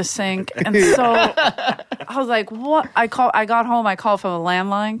under the sink. And so I was like, what? I got home, I called from a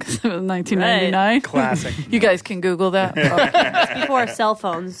landline because it was 1999. Right. Classic. You guys can Google that. It's before cell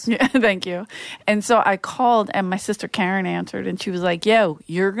phones. Yeah, thank you. And so I called, and my sister Karen answered, and she was like, yo,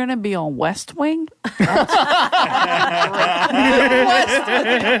 you're going to be on West Wing?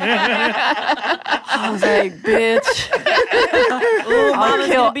 I was like, bitch, I'll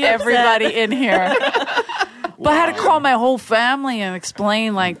kill everybody in here. But I had to call my whole family and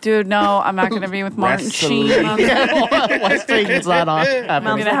explain, like, dude, no, I'm not going to be with Martin Sheen. West Wing is not on.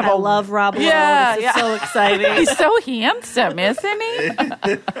 Mom's like, I love Rob Lowe. Yeah, This is so exciting. He's so handsome, isn't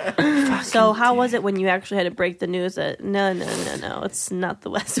he? So how was it when you actually had to break the news that no, it's not the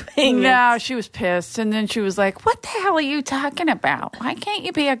West Wing? No, she was pissed. And then she was like, what the hell are you talking about? Why can't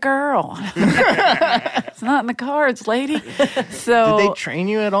you be a girl? It's not in the cards, lady. So did they train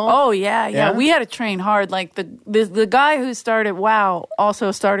you at all? Oh, yeah. We had to train hard. Like, the guy who started WoW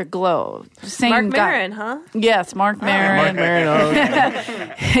also started Glow. Same Mark guy. Maron, huh? Yes, Mark Maron. Mark Maron.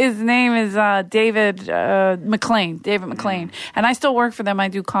 Okay. His name is David McLean. David McLean. And I still work for them. I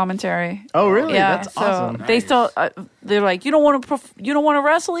do commentary. Oh, really? Yeah, That's so awesome. they still they're like, you don't want to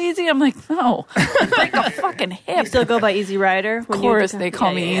wrestle easy? I'm like, no, break a fucking hip. You still go by Easy Rider? Of course, they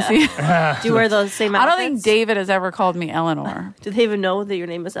call me Easy. Do you wear those same I outfits? don't think David has ever called me Eleanor. Do they even know that your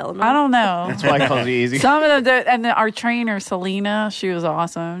name is Eleanor? I don't know. That's why I call you Easy. Some of them, and then our trainer Selena, she was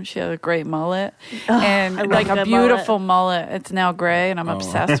awesome. She had a great mullet and I love like a a good beautiful mullet. It's now gray, and I'm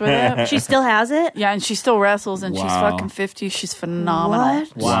obsessed with it. She still has it? Yeah, and she still wrestles, and she's Wow. fucking 50. She's phenomenal.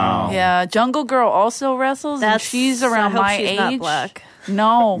 What? Wow. Yeah, Jungle Girl also wrestles, and she's around I hope my she's age. Not black.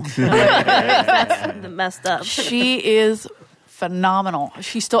 No, That's messed up. she is phenomenal.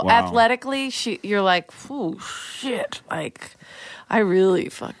 She's still Wow. athletically. You're like, oh shit, like. I really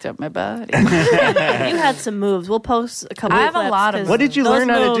fucked up my body. You had some moves. We'll post a couple. I of have a clips, lot of 'cause What did you those learn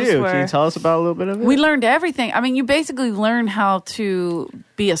how to moves do? were- Can you tell us about a little bit of it? We learned everything. I mean, you basically learn how to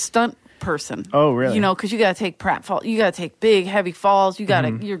be a stunt person. Oh, really? You know, because you got to take you got to take big, heavy falls. You got to.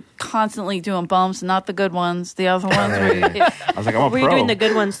 You're constantly doing bumps, not the good ones. The other ones where you hit. I was like, I'm a Were pro. you doing the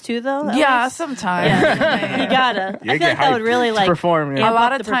good ones too, though? Yeah, sometimes. You gotta. Yeah, I feel get like that would hyped. really like perform, yeah. amp A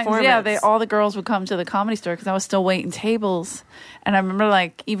lot up of the times, yeah, performance. all the girls would come to the Comedy Store because I was still waiting tables. And I remember,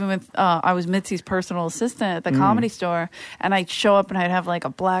 like, even with I was Mitzi's personal assistant at the Comedy Store, and I'd show up and I'd have like a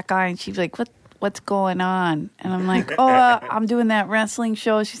black eye, and she'd be like, "What's going on?" And I'm like, "Oh, I'm doing that wrestling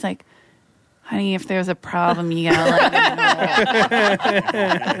show." She's like, "Honey, if there's a problem, you gotta let me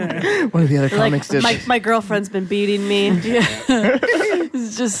know." One of the other Like, comics did. my girlfriend's been beating me.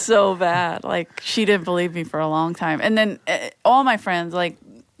 It's just so bad. Like, she didn't believe me for a long time. And then all my friends, like,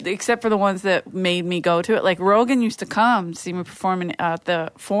 except for the ones that made me go to it, like Rogan used to come see me perform at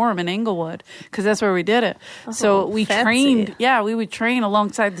the Forum in Inglewood because that's where we did it. So we fancy. trained. Yeah, we would train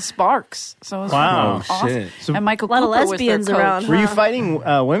alongside the Sparks. So it was Wow. fucking awesome. Shit. So- And Michael A lot of Cooper lesbians was their coach. around. Were you fighting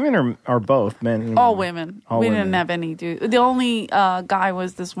women or both men? and All women? women. All We women. didn't have any dude. The only guy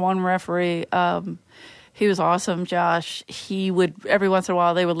was this one referee. He was awesome, Josh. He would, every once in a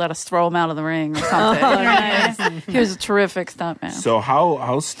while, they would let us throw him out of the ring or something. He was a terrific stuntman. So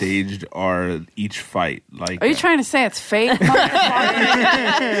how staged are each fight? Like, Are you trying to say it's fake?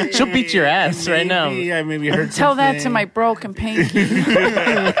 Motherfucker? She'll beat your ass right now. I maybe heard Tell that to something. my broken pinky,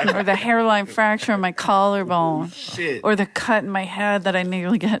 or the hairline fracture in my collarbone, Shit. or the cut in my head that I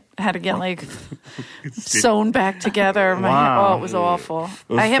nearly had to get like sewn back together. My Wow. head, oh, it was awful.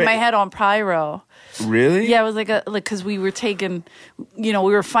 was I hit fa- my head on pyro. Really? Yeah, it was like because we were taking, we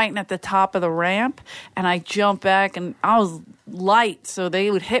were fighting at the top of the ramp, and I jumped back, and I was light, so they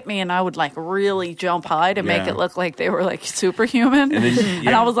would hit me, and I would like really jump high to make Yeah. it look like they were like superhuman. And then- And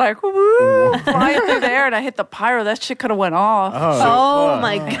yeah. I was like, woo, flying through the air, and I hit the pyro. That shit could have went off. Oh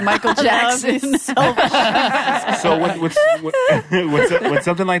my god, Michael Jackson. So when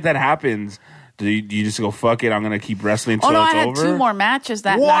something like that happens, do you just go, fuck it, I'm gonna keep wrestling Oh until no, I it's had over? 2 more matches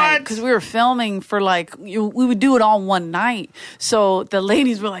that What? night because we were filming for like we would do it all one night. So the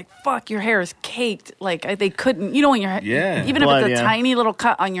ladies were like, "Fuck, your hair is caked." Like they couldn't, when your head, Yeah. even Blood, if it's a yeah. tiny little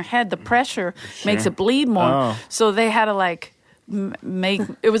cut on your head, the pressure makes it bleed more. Oh. So they had to like make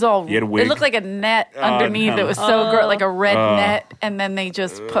it was all. You had a wig? It looked like a net underneath. no. It was so gross, like a red net, and then they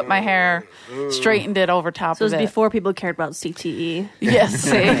just put my hair, straightened it over top So it was of it. before people cared about CTE. Yes,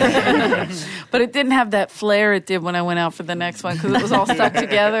 see? But it didn't have that flare it did when I went out for the next one because it was all stuck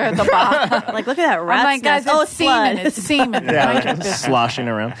together at the bottom. Like, look at that rat. I'm like, guys, nest. it's semen. It's semen. Yeah, sloshing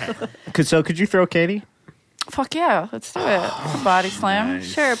around. So could you throw Katie? Fuck yeah, let's do it. It's a body slam.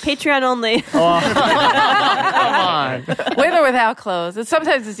 Nice. Sure, Patreon only. Come on. With or without clothes.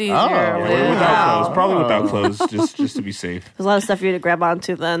 Sometimes it's easier. Oh, with. Without clothes. Probably without clothes, just to be safe. There's a lot of stuff for you to grab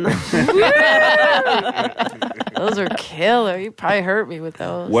onto then. Those are killer. You probably hurt me with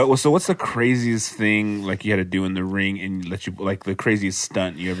those. So what's the craziest thing like you had to do in the ring and like the craziest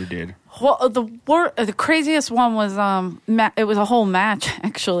stunt you ever did? Well, the craziest one was it was a whole match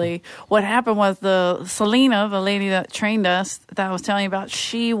actually. What happened was Selena, the lady that trained us that I was telling you about,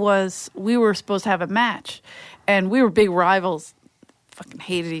 we were supposed to have a match, and we were big rivals. Fucking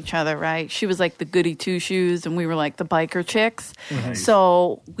hated each other, right? She was like the goody two shoes, and we were like the biker chicks. Nice.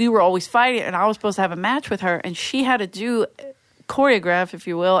 So we were always fighting, and I was supposed to have a match with her, and she had to choreograph, if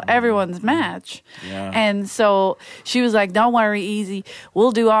you will, everyone's match. Yeah. And so she was like, "Don't worry, easy.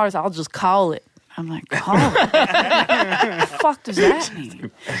 We'll do ours. I'll just call it." I'm like, "Call it? What the fuck does that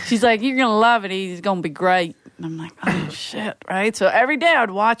mean?" She's like, "You're gonna love it. Easy. It's gonna be great." And I'm like, "Oh shit!" Right? So every day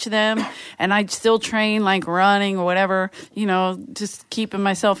I'd watch them, and I'd still train like running or whatever, just keeping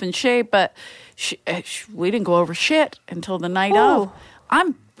myself in shape. But we didn't go over shit until the night of.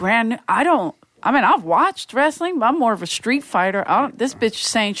 I'm brand new. I've watched wrestling, but I'm more of a street fighter. This bitch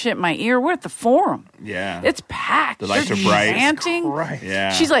saying shit in my ear. We're at the Forum. Yeah. It's packed. The lights are bright. Chanting. Yeah.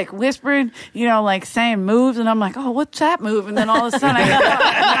 She's like whispering, like saying moves, and I'm like, "Oh, what's that move?" And then all of a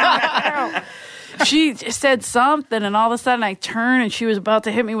sudden she said something, and all of a sudden I turned, and she was about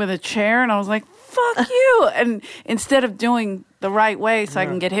to hit me with a chair, and I was like, "Fuck you!" And instead of doing the right way so I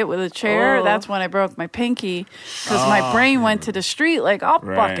can get hit with a chair, that's when I broke my pinky, because my brain went to the street like, "I'll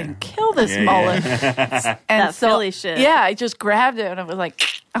fucking kill this mullet." Yeah. And that Philly shit. Yeah, I just grabbed it, and I was like,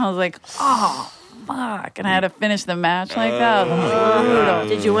 "Oh, fuck!" And I had to finish the match like that. Brutal.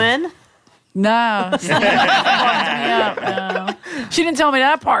 Did you win? No. She fucked me up. No. She didn't tell me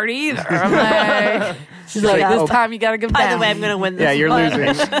that part either. I'm like, she's like, "This time you got to give By down." the way, I'm going to win this. Yeah, you're one.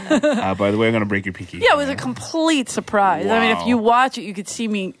 losing. By the way, I'm gonna break your pinky. Yeah, it was a complete surprise. Wow. I mean, if you watch it, you could see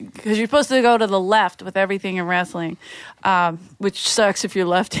me, because you're supposed to go to the left with everything in wrestling, which sucks if you're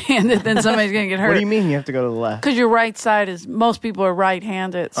left-handed, then somebody's going to get hurt. What do you mean you have to go to the left? Because your right side most people are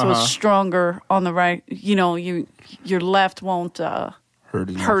right-handed, so it's stronger on the right. Your left won't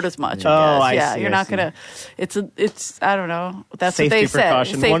hurt as much. I guess. You're not gonna. It's I don't know. That's safety what they said.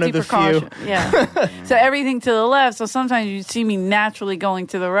 Precaution. Safety One of the precaution. Few. Yeah. So everything to the left. So sometimes you see me naturally going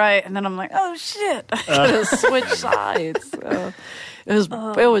to the right, and then I'm like, "Oh shit, I gotta switch sides." So it was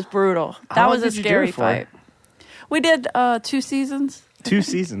brutal. That was a scary fight. We did 2 seasons. 2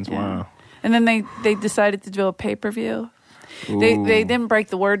 seasons. Wow. And then they decided to do a pay-per-view. They didn't break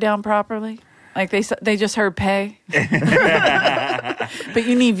the word down properly. Like they just heard pay, but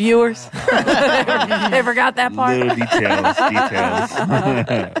you need viewers. They forgot that part. Little details.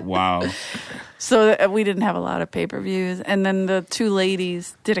 Wow. So we didn't have a lot of pay-per-views, and then the 2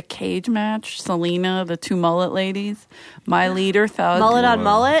 ladies did a cage match. Selena, the 2 mullet ladies, my leader, Thug. Mullet on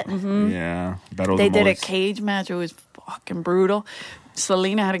mullet. Mm-hmm. Yeah, they did a cage match. It was fucking brutal.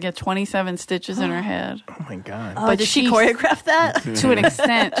 Selena had to get 27 stitches in her head. Oh my god! But did she choreograph that? To an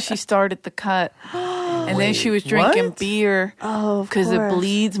extent, she started the cut, and then she was drinking beer because it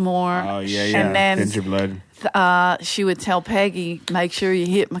bleeds more. Oh yeah. And then ginger blood. She would tell Peggy, "Make sure you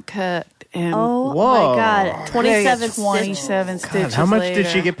hit my cut." And my god, 27 stitches. God, how much later.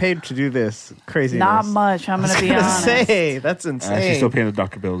 did she get paid to do this craziness? Not much. I'm going to be honest. That's insane. She's still paying the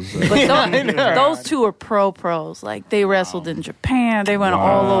doctor bills. But those 2 are pros. Like they wrestled in Japan. They went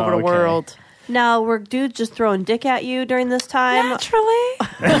all over the world. Now, were dudes just throwing dick at you during this time? Naturally. Or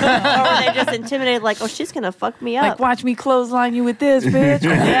were they just intimidated, like, "Oh, she's going to fuck me up"? Like, watch me clothesline you with this, bitch.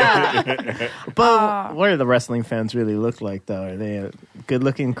 Yeah. But what do the wrestling fans really look like, though? Are they a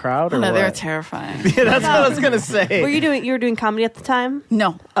good-looking crowd, or No, what? they're terrifying. Yeah, that's what I was gonna say. You were doing comedy at the time?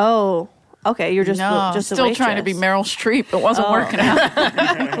 No. Oh. Okay, you're just a still trying to be Meryl Streep. It wasn't working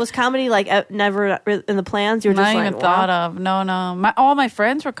out. Was comedy like never in the plans? You were just not like, even thought of. No. All my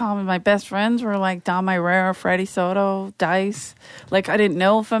friends were comedy. My best friends were like Dom Irera, Freddie Soto, Dice. Like I didn't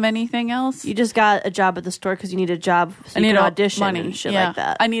know from anything else. You just got a job at the store because you needed a job. So you could audition money and shit like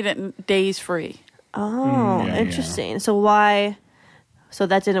that. I needed days free. Oh, interesting. So why? So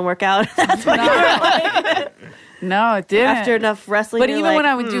that didn't work out. That's why you were like. No, it didn't. After enough wrestling, but even when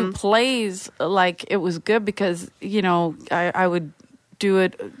I would do plays, like it was good because I would do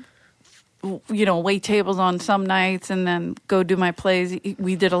it wait tables on some nights and then go do my plays.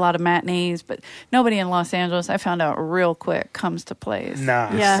 We did a lot of matinees, but nobody in Los Angeles, I found out real quick, comes to plays.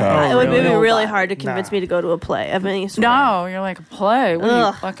 Nah. Yeah, it would be really hard to convince me to go to a play of any sort. No, you're like, a play? What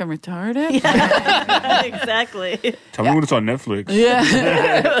are you, fucking retarded? Yeah. Exactly. Tell me when it's on Netflix.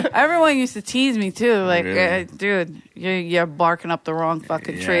 Yeah. Everyone used to tease me too, like, Really? dude, you're barking up the wrong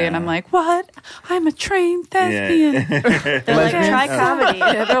fucking tree. And I'm like, what? I'm a trained thespian. They're like, try comedy.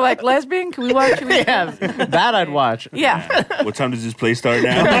 Yeah, they're like, lesbian? Can we watch you? Yeah, that I'd watch. Yeah. What time does this play start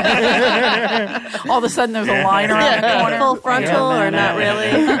now? All of a sudden there's a line around the corner. Full frontal or not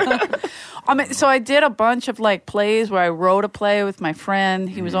really? So I did a bunch of like plays where I wrote a play with my friend.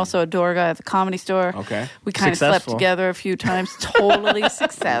 He was also a door guy at the Comedy Store. Okay. We kind of slept together a few times. Totally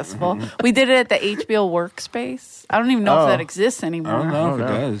successful. We did it at the HBO Workspace. I don't even know if that exists anymore. I don't know if it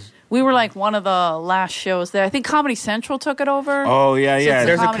does. We were like one of the last shows there. I think Comedy Central took it over. Oh, yeah, So yeah. it's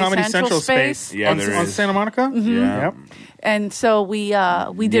There's a Comedy Comedy Central Central space. Yeah, on, there on is. Santa Monica. Yeah. Yep. And so we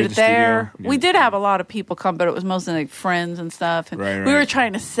did it the there. studio. We did have a lot of people come, but it was mostly like friends and stuff. And Right, we were right.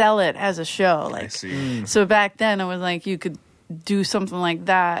 trying to sell it as a show. I Like, see. so back then it was like you could do something like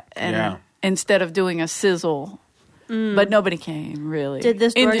that, and Yeah. instead of doing a sizzle. But nobody came, really. Did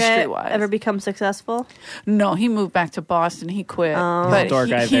this door guy industry-wise. ever become successful? No, he moved back to Boston. He quit. But Door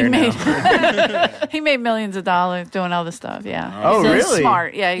guy he there made now. he made millions of dollars doing other stuff. Yeah. Oh, He's really?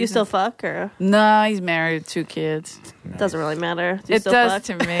 smart. Yeah. You he's- still fuck or No, he's married, 2 kids. doesn't really matter? Do you It still does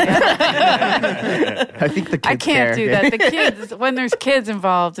fuck? to me. I think the kids I can't care. do that. The kids, when there's kids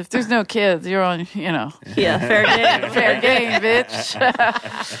involved, if there's no kids, you're on, Yeah, fair game. fair game, bitch.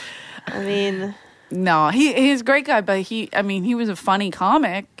 I mean, No, he's a great guy, but he was a funny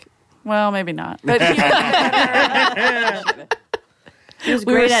comic. Well, maybe not. But he was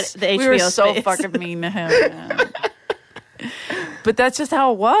great at the HBO we were so space. fucking mean to him. Man. But that's just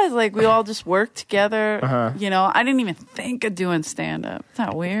how it was. Like, we all just worked together. I didn't even think of doing stand-up. Is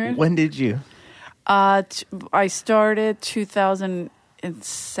that weird? When did you? I started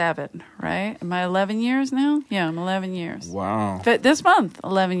 2007, right? Am I 11 years now? Yeah, I'm 11 years. Wow. This month,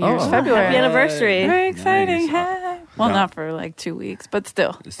 11 years, February. Happy anniversary. Very exciting. Nice. Hey. Well, Yeah. not for like 2 weeks, but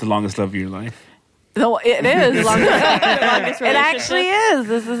still. It's the longest love of your life. No, it is. Longest It actually relationship. is.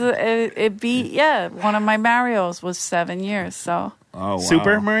 This is it beat one of my Marios was 7 years, so Oh, wow.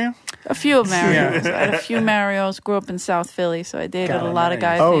 Super Mario. a few of Marios. I had a few Marios. Grew up in South Philly, so I dated a lot of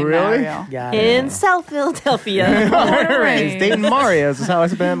guys Oh, named really? Mario. Got In South Philadelphia. Right. He's dating Mario's. Is how I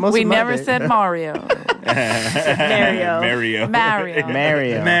spent most We of my never day. said Mario. Mario. Mario. Mario.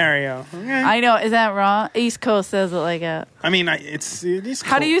 Mario. Mario. Okay. I know. Is that wrong? East Coast says it like that. I mean, it's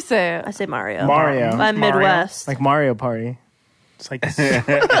How do you say it? I say Mario. Mario. I'm Mario. Midwest. Like Mario Party. It's like You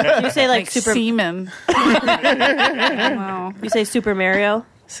say like Super. semen. Wow. You say Super Mario.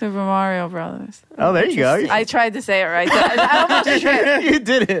 Super Mario Brothers. Oh, there you go. I tried to say it right. I almost tripped. You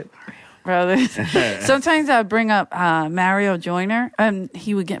did it. Brothers. Sometimes I would bring up Mario Joyner, and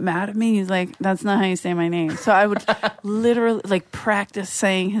he would get mad at me. He's like, "That's not how you say my name." So I would literally like practice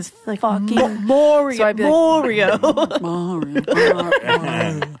saying his fucking Mario. So I'd be like, Mario. Mario.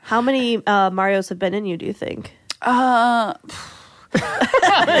 How many Marios have been in you, do you think?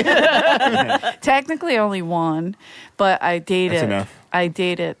 Technically only one, but I dated. That's enough. I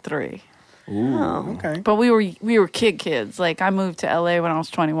dated 3. Oh. okay. But we were kids. Like, I moved to LA when I was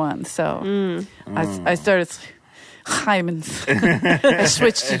 21, so I started Hymens. I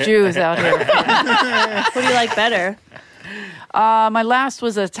switched to Jews out here. What do you like better? My last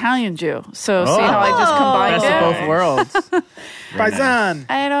was an Italian Jew. So see how I just combined Best it? of both worlds. Paisan.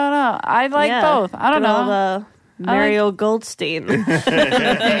 I don't know. I like Yeah. both. I don't Good know. old, Mario Goldstein. There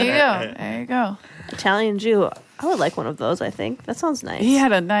you go. There you go. Italian Jew. I would like one of those, I think. That sounds nice. He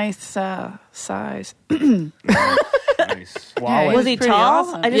had a nice size. Nice. Yeah, Was he pretty tall?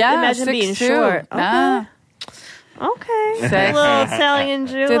 awesome. I just imagine being 6'2". short. Nah. Okay. Sexy. Little Italian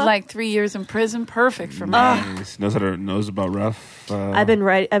Jew. Did like 3 years in prison. Perfect for me. Nice. Knows about rough. I've been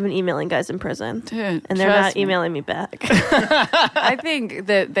emailing guys in prison. Dude, And they're trust not me. emailing me back. I think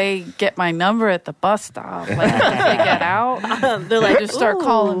that they get my number at the bus stop. Like, if they get out, They're they like, just start "Ooh,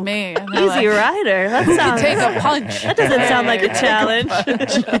 calling me. And they're Easy like, Rider. That sounds. take a punch. That doesn't sound like a challenge.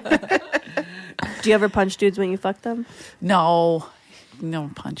 Do you ever punch dudes when you fuck them? No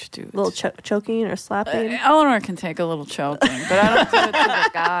punch dudes. A little choking or slapping? Eleanor can take a little choking, but I don't do it to the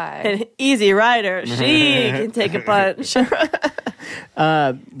guy. And Easy Rider, she can take a punch.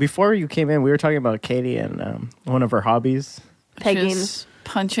 Before you came in, we were talking about Katie and one of her hobbies. Pegging. Just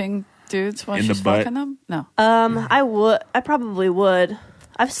punching dudes while In the she's butt? fucking them? No. I probably would.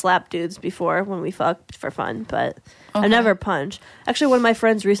 I've slapped dudes before when we fucked for fun, but I've never punched. Actually, one of my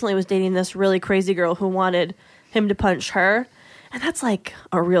friends recently was dating this really crazy girl who wanted him to punch her. And that's like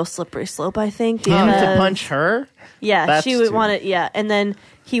a real slippery slope, I think. Him to punch her? Yeah, she would want it. Yeah, and then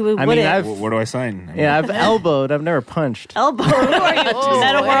he would. Where do I sign? Yeah, I've elbowed. I've never punched. Elbowed? Who are you?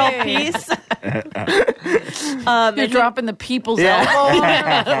 Meta World Peace? You're dropping the people's elbow.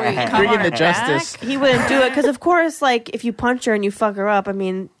 Bringing the justice. He wouldn't do it because, of course, like if you punch her and you fuck her up, I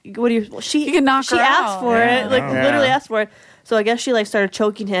mean, what do you? You can knock her out. She asked for it, literally asked for it. So I guess she like started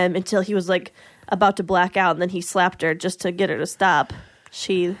choking him until he was like about to black out, and then he slapped her just to get her to stop.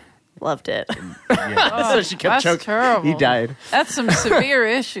 She loved it. So she kept choking. Terrible. He died. That's some severe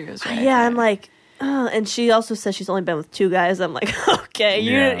issues, right? Yeah, I'm like, and she also says she's only been with 2 guys. I'm like, okay,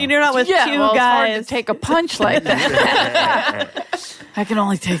 you're not with 2 well, guys. It's hard to take a punch like that. I can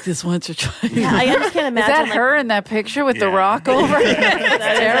only take this once or twice. Yeah, I just can't imagine. Is that her in that picture with the rock over it?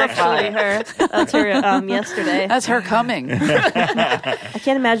 That's terrifying. Her. That's her yesterday. That's her coming. I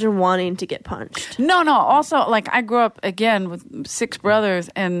can't imagine wanting to get punched. No. Also, like I grew up again with 6 brothers,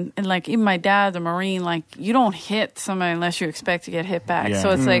 and like even my dad's a Marine. Like you don't hit somebody unless you expect to get hit back. Yeah. So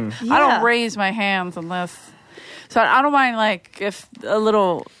it's like I don't raise my hands unless. So I don't mind like if a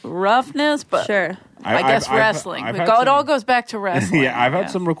little roughness, but sure. I guess wrestling. It all goes back to wrestling. Yeah, I've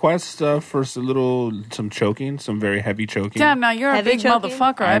had some requests for some choking, some very heavy choking. Damn, now you're a big choking?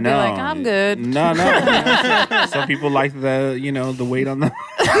 motherfucker. I'd be like, I'm good. No. Some people like the weight on the.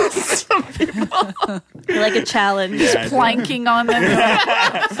 Some people like a challenge. Planking on them.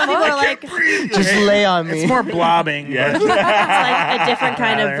 Some people are like, just lay on me. It's more blobbing. Yeah. it's like a different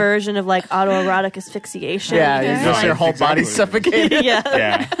kind of version of like autoerotic asphyxiation. Yeah, just your whole body suffocated.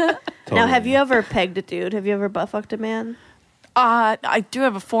 Yeah. Totally. Now, have you ever pegged a dude? Have you ever butt fucked a man? I do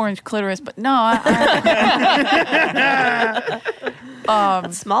have a 4-inch clitoris, but no.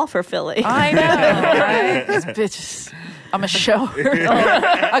 That's small for Philly. I know, right? These bitches. I'm a shower.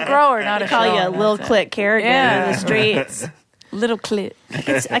 A grower, not a Call shower. you a Lil Clit Kerrigan in the streets. Little clit.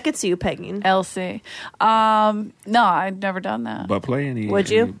 I could see you pegging. LC. No, I'd never done that. Butt play? Would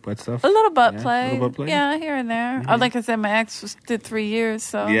you? Any butt stuff? A little butt Yeah, play. little butt play? Yeah, here and there. Like I said, my ex did 3 years,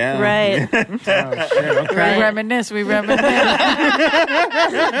 so. Yeah. Right. We reminisce. Whenever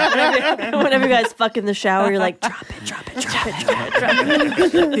you guys fuck in the shower, you're like, drop it.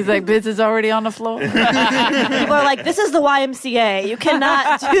 He's like, bitch is already on the floor. People are like, this is the YMCA. You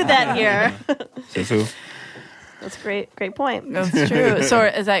cannot do that here. Says who? That's great point. That's true. So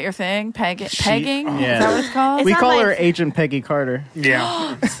is that your thing? Pegging? Yeah. Is that what it's called? It's We not call my- her Agent Peggy Carter.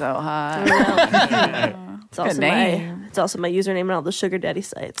 Yeah. So hot. It's also name. it's also my username on all the sugar daddy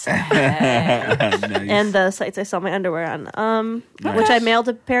sites Nice. and the sites I sell my underwear on. Which I mailed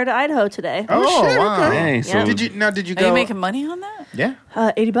a pair to Idaho today. Oh, shit, wow. okay. Hey, so Yeah. Did you Are go? you making money on that? Yeah.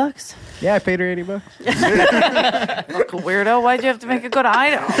 $80. Yeah, I paid her $80. Fuck a weirdo. Why'd you have to make it go to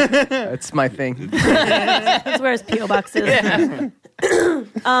Idaho? That's my thing. That's where his P.O. box is.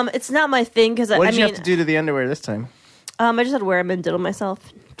 It's not my thing because What I did you mean, have to do to the underwear this time? I just had to wear them and diddle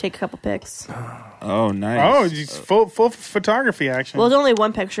myself, take a couple pics. Oh, nice. Oh, it's full photography action. Well, it was only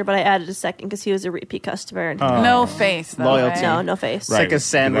one picture, but I added a second because he was a repeat customer. And No face, though. Loyalty. Right? no face. It's like a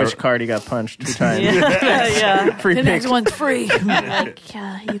sandwich card. He got punched 2 times. Yeah. Free The next pick. one's free. Like,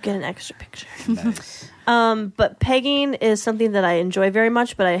 yeah, you get an extra picture. But pegging is something that I enjoy very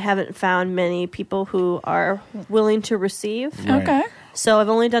much, but I haven't found many people who are willing to receive. Right. Okay. So I've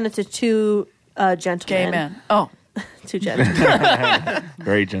only done it to 2 gentlemen. Gay men. Oh. 2 gentlemen.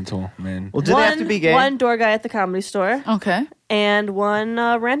 Very gentle, man. Well, do they have to be gay? One door guy at the Comedy Store Okay. and one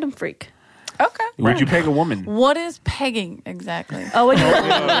random freak. Okay. Would you peg a woman? What is pegging exactly? Oh, when you,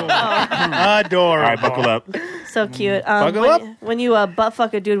 Adorable. All right, buckle up. so cute. Buckle when up. when you butt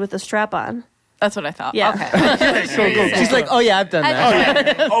fuck a dude with a strap on. That's what I thought. Yeah. Okay. She's like, oh, yeah, I've done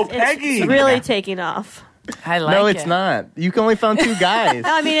that. Oh, Peggy. It's really taking off. I like No, it. it's not. You only found 2 guys.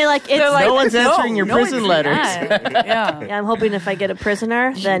 I mean, like it's They're like, No one's answering your prison it's letters. not. Yeah. Yeah, I'm hoping if I get a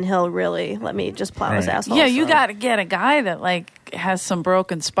prisoner, then he'll really let me just plow his Right. asshole. Yeah, you so. got to get a guy that like has some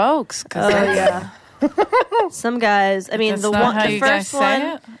broken spokes. Oh yeah. Some guys. I mean, That's the not one, how the you guys first say one,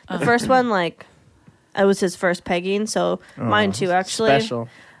 it? the first one, like, it was his first pegging, so mine too, actually. Special.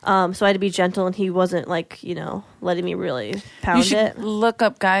 So I had to be gentle, and he wasn't like, letting me really You pound should it. look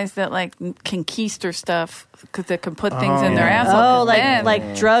up guys that like can keister stuff because they can put things in their yeah. asshole. Oh, 'cause then-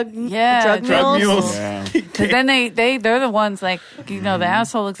 like drug, Yeah, drug drug mules. Yeah. Because then they're the ones like the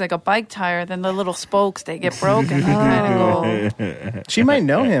asshole looks like a bike tire. Then the little spokes they get broken. They kind of go. She might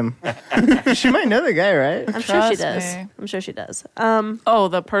know him. She might know the guy, right? I'm sure she Trust does. me. I'm sure she does. Oh,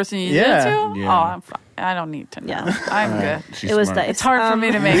 the person you Yeah. did it to? Yeah. Oh, I'm fine. I don't need to know. Yeah. I'm good. She's It was smart. nice. It's hard for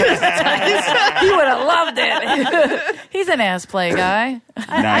me to make it. You would have loved it. He's an ass play guy.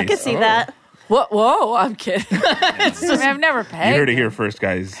 I Nice. could see that. What? Whoa, I'm kidding. I've never paid. You heard it here first,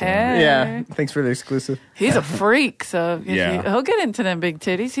 guys. Hey. Yeah. Thanks for the exclusive. He's a freak, so Yeah. he'll get into them big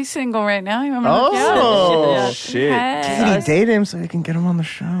titties. He's single right now. You want me to hook you up? Oh, Shit. Hey. Did he date him so we can get him on the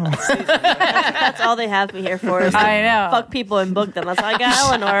show? That's all they have me here for. Is to I know. Fuck people and book them. That's how I got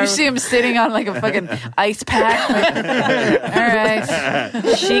Eleanor. You see him sitting on like a fucking ice pack. All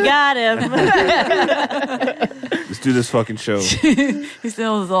right. She got him. Let's do this fucking show. He's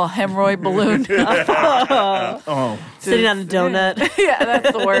still his little hemorrhoid balloon. Oh. Sitting on a donut. Yeah,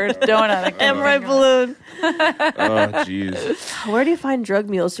 that's the word. Donut. Emerald balloon. Oh, jeez. Where do you find drug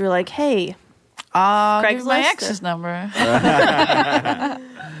mules? You're like, hey, Give me my Craigslist? ex's number.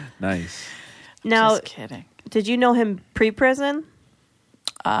 Nice. now, Just kidding. did you know him pre-prison?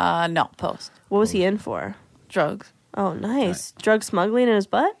 No, post. What was he in for? Drugs. Oh, nice. Drug smuggling in his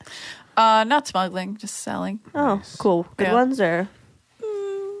butt? Not smuggling, just selling. Oh, cool. Good Yeah. ones, or?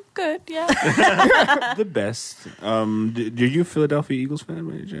 Good, yeah. The best. Are you a Philadelphia Eagles fan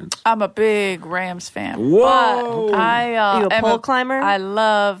by any chance? I'm a big Rams fan. Whoa. But I Are you a am pole climber? I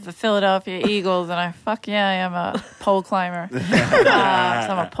love the Philadelphia Eagles, and I am a pole climber. So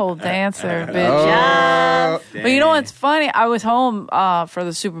I'm a pole dancer, bitch. Yes. But you know what's funny? I was home for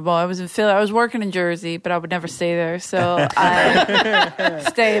the Super Bowl. I was in Philly. I was working in Jersey, but I would never stay there. So I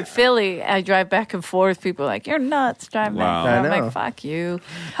stay in Philly. I drive back and forth. People are like, you're nuts driving Wow. back and forth. I I'm know. like, fuck you.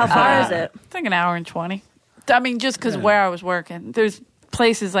 How far is it? It's like an hour and 20. I mean, just because where I was working. There's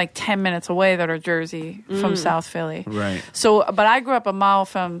places like 10 minutes away that are Jersey from South Philly. Right. So, but I grew up a mile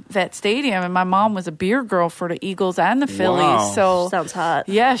from that stadium, and my mom was a beer girl for the Eagles and the Phillies. Wow. So, Sounds hot.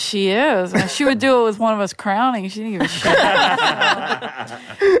 yeah, she is. And she would do it with one of us crowning. She didn't give a shit.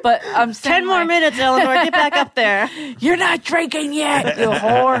 But I'm saying 10 more like, minutes, Eleanor. Get back up there. you're not drinking yet, you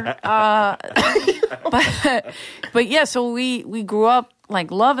whore. But yeah, so we grew up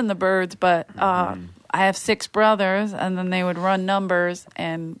like loving the Birds, but I have 6 brothers, and then they would run numbers,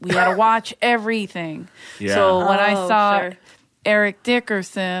 and we had to watch everything. Yeah. So when I Oh, saw sure. Eric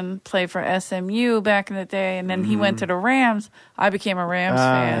Dickerson play for SMU back in the day, and then he went to the Rams, I became a Rams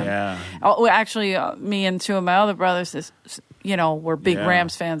fan. Yeah. Oh, well, actually, me and 2 of my other brothers, were big Yeah.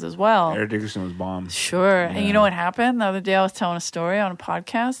 Rams fans as well. Eric Dickerson was bomb. Sure. And you know what happened? The other day I was telling a story on a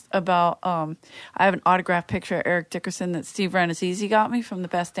podcast about I have an autographed picture of Eric Dickerson that Steve Renazizi got me from the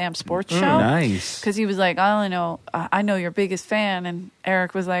Best Damn Sports Show. Nice. Because he was like, I know your biggest fan. And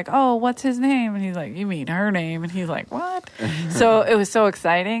Eric was like, oh, what's his name? And he's like, you mean her name? And he's like, what? So it was so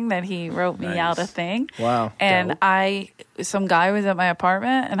exciting that he wrote me out a thing. Wow. And some guy was at my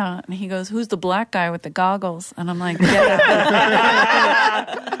apartment, and he goes, who's the black guy with the goggles? And I'm like, get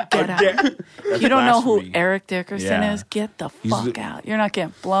out. Get out. You don't know who blasphemy. Eric Dickerson Yeah. is? Get the He's fuck the- out. You're not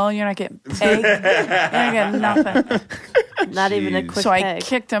getting blown. You're not getting pegged. You're not getting nothing. Not even a Jeez. quick So I peg.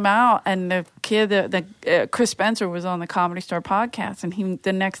 kicked him out, and the kid, Chris Spencer, was on the Comedy Store podcast, and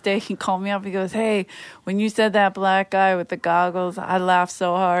the next day he called me up. He goes, "Hey, when you said that black guy with the goggles, I laughed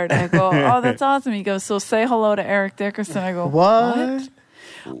so hard." I go, "Oh, that's awesome." He goes, "So say hello to Eric Dickerson." I go, What?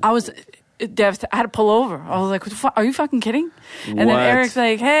 I was devastated. I had to pull over. I was like, "Are you fucking kidding?" And then What? Eric's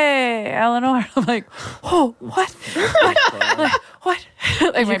like, "Hey, Eleanor." I'm like, "Oh, what? What? Like, what?"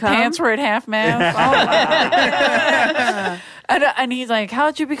 Like my you come? pants were at half mast. And he's like,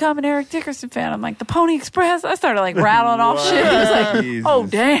 "How'd you become an Eric Dickerson fan?" I'm like, "The Pony Express." I started like rattling off shit. He was like, Jesus. "Oh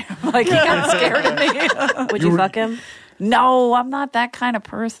damn!" Like he got scared of me. Would you fuck him? No, I'm not that kind of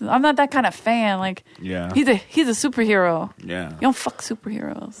person. I'm not that kind of fan. Like, Yeah. he's a superhero. Yeah. You don't fuck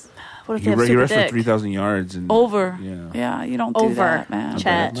superheroes. What if He they have he super rushed for dick? 3,000 yards. And, Over. Yeah. You don't do Over. that, man.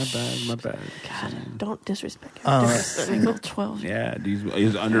 Chat. My bad. Don't disrespect him. Single 12. Yeah,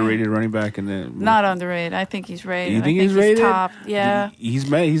 he's underrated running back. And then Not underrated. I think he's rated. You think I he's rated? top. Yeah. He's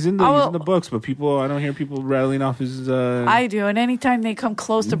in the books, but I don't hear people rattling off his. I do, and anytime they come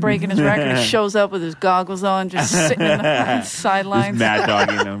close to breaking his record, he shows up with his goggles on, just sitting in the fucking just sidelines. mad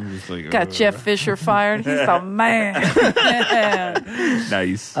dogging him. Just like, Got Jeff Fisher fired. He's the man.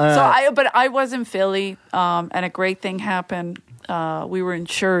 Nice. So I was in Philly, and a great thing happened. We were in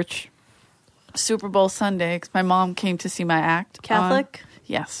church, Super Bowl Sunday, 'cause my mom came to see my act. Catholic?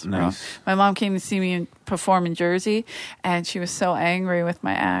 Yes. Nice. My mom came to see me perform in Jersey, and she was so angry with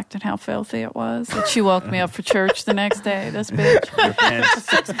my act and how filthy it was that she woke me up for church the next day. This bitch. Your pants.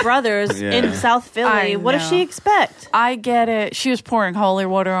 6 brothers Yeah. in South Philly. I What does know. she expect? I get it. She was pouring holy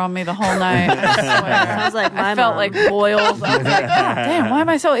water on me the whole night. I swear. Sounds like my I felt mom. like boils. I was like, God damn, why am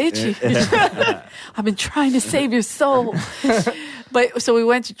I so itchy? I've been trying to save your soul. But so we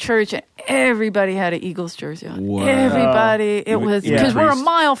went to church and everybody had an Eagles jersey on. Wow. Everybody. It was because we're a Priest.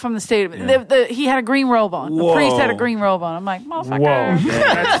 mile from the stadium. He had a green robe on. The priest had a green robe on. I'm like, motherfucker. Whoa.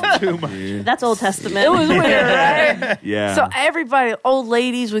 That's too much. That's Old Testament. It was weird, right? Yeah. So everybody, old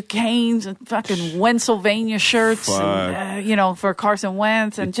ladies with canes and fucking Pennsylvania shirts, and, for Carson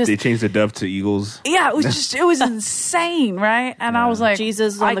Wentz, and just they changed the dove to Eagles. yeah, it was insane, right? And I was like,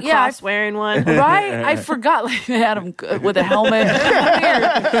 Jesus on the cross wearing one. right? I forgot like they had him with a helmet.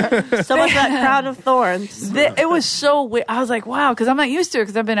 Weird. So much that crown of thorns. It was so weird. I was like, wow, because I'm not used to it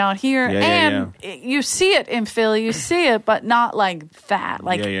because I've been out here. You see it in Philly, you see it, but not like that.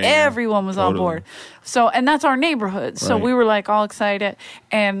 Like everyone was on board. So, and that's our neighborhood. So we were like all excited.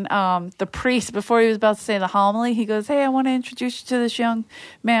 And the priest, before he was about to say the homily, he goes, hey, I want to introduce you to this young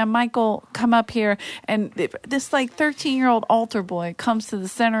man, Michael, come up here. And this like 13-year-old altar boy comes to the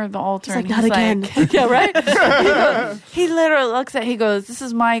center of the altar. He's like, and not again. Like, yeah, right? He literally looks at, he goes, this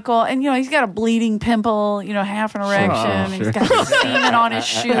is Michael. And, he's got a bleeding pimple, half an erection. He's got semen on his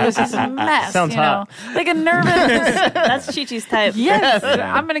shoes. He's a mess, Sounds hot. Like a nervous. That's Chi-Chi's type. Yes,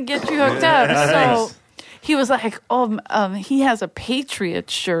 I'm going to get you hooked up. So he was like, he has a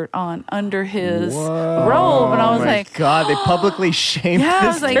Patriots shirt on under his robe. And I was like, God, they publicly shamed yeah, I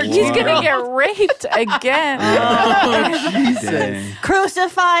this was like, he's going to get raped again. Jesus.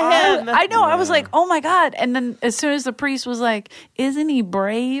 Crucify him. I know. I was like, oh my God. And then as soon as the priest was like, isn't he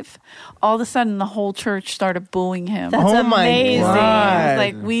brave? All of a sudden, the whole church started booing him. That's amazing. God. It was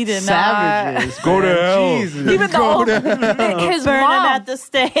like, we did Savages. Go to hell. Jesus. Even though his Burn him mom at the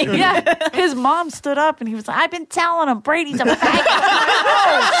stake. yeah, his mom stood up and he was like, I've been telling him Brady's a faggot.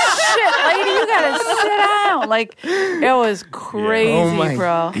 Oh, shit, lady, you gotta sit down. Like, it was crazy, Oh, my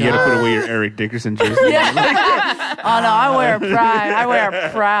bro. You gotta put away your Eric Dickerson jersey. Yeah. Oh, no, I wear pride. I wear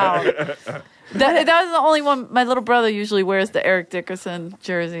proud. That was the only one. My little brother usually wears the Eric Dickerson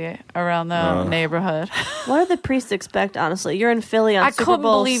jersey around the neighborhood. What do the priests expect, honestly? You're in Philly on I Super couldn't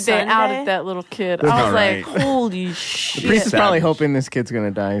Bowl believe Sunday. they outed that little kid. I was right. like, holy shit. The priest is probably Savage. hoping this kid's going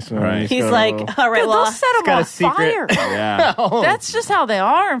to die. So Right. He's like, all right, Dude, well, they'll set him got on a secret. fire. Yeah. That's just how they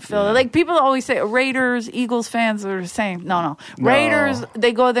are in Philly. Like, people always say Raiders, Eagles fans are the same. No. Raiders,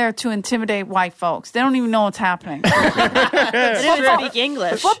 they go there to intimidate white folks. They don't even know what's happening. they don't even speak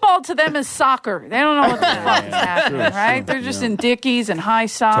English. Football to them is soccer. They don't know what the fuck is happening, right? They're just in Dickies and high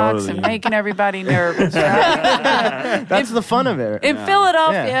socks and making everybody nervous, right? That's the fun of it. In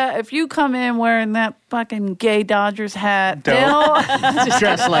Philadelphia, if you come in wearing that fucking gay Dodgers hat, they'll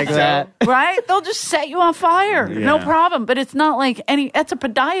Dressed like that. right? They'll just set you on fire. No Yeah. problem. But it's not like that's a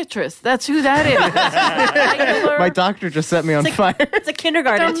podiatrist. That's who that is. Regular- My doctor just set me on fire. It's a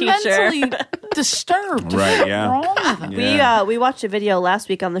kindergarten they're teacher. mentally disturbed. Right, yeah. What's wrong with them? Yeah. We watched a video last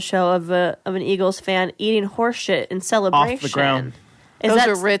week on the show of an Eagles fan eating horse shit in celebration. Off the ground. Is Those that,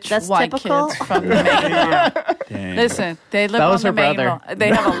 are rich that's white typical? kids from the mainland. Dang. Listen, they live That on was the her brother. mainland. They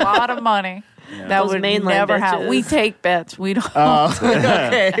have a lot of money. That Those would mainland never happen. bitches. We take bets. We don't.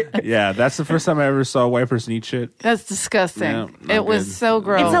 Okay. Yeah, that's the first time I ever saw a white person eat shit. That's disgusting. Yeah, not it was good. so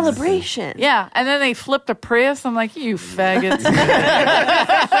gross. In celebration. Yeah, and then they flipped a Prius. I'm like, you faggots.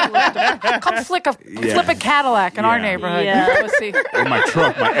 Come flip a Cadillac in our Yeah. neighborhood. Yeah. You pussy. In my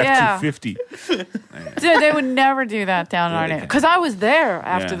truck, my Yeah. F-250. Dude, they would never do that down in our neighborhood. Because I was there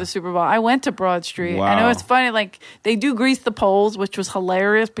after Yeah. the Super Bowl. I went to Broad Street. Wow. And it was funny. Like, they do grease the poles, which was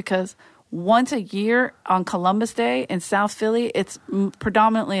hilarious because once a year on Columbus Day in South Philly, it's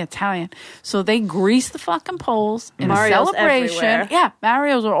predominantly Italian. So they grease the fucking poles in Mario's a celebration. everywhere. Yeah,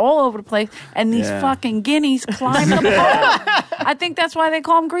 Marios are all over the place. And these Yeah. fucking guineas climb the pole. I think that's why they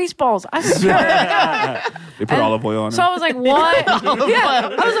call them grease balls. I swear to God. They put olive oil on So it. I was like, what?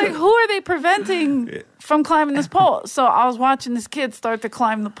 Yeah. I was like, who are they preventing from climbing this pole? So I was watching this kid start to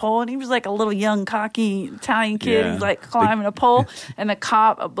climb the pole, and he was like a little young, cocky Italian kid. Yeah. He's like climbing a pole, and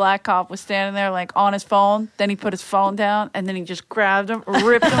a black cop, was standing there like on his phone. Then he put his phone down, and then he just grabbed him,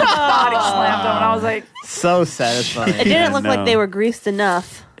 ripped him, body slammed him, and I was like, So satisfying. It didn't look no. like they were greased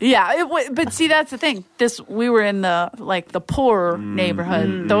enough. yeah, but see, that's the thing. We were in the poorer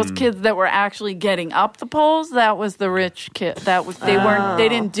neighborhood. Those kids that were actually getting up the poles, that was the rich kid. They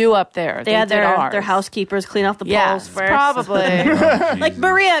didn't do up there. They had did ours. their housekeepers clean off the Yeah, poles first. probably. Like,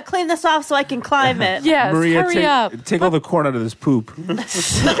 Maria, clean this off so I can climb it. Yes, Maria, hurry up. take all the corn out of this poop.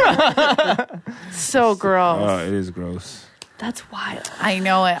 So gross. Oh, it is gross. That's wild. I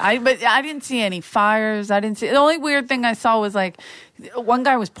know it. But I didn't see any fires. The only weird thing I saw was like one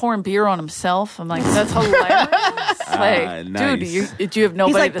guy was pouring beer on himself. I'm like, that's hilarious. Like, nice. dude, do you have He's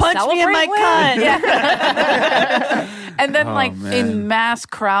nobody like, to punch celebrate me in my with? cut. Yeah. And then, man. in mass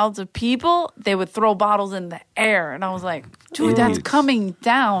crowds of people, they would throw bottles in the air. And I was like, dude, that's coming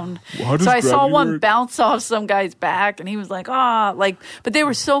down. How does So I saw gravity one work? bounce off some guy's back, and he was like, but they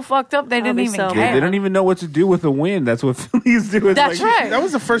were so fucked up, they That'll didn't be even so care. They don't even know what to do with the wind. That's what Phillies do. That's right. That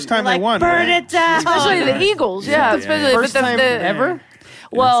was the first time like, they won. burn right? it down. Especially the Eagles, yeah. Especially First but time ever?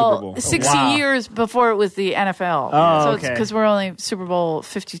 Super Well, Bowl. 60 Wow. years before it was the NFL. Oh, so okay. because we're only Super Bowl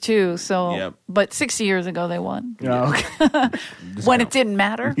 52. So, Yep. but 60 years ago they won Oh, okay. when it didn't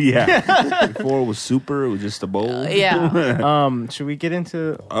matter. Yeah. Before it was super, it was just a bowl. Yeah. Should we get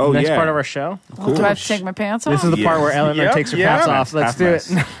into Oh, the next yeah. part of our show? Do I have to take my pants off? This is the part Yes. where Eleanor Yep, takes her yeah. pants off. Let's do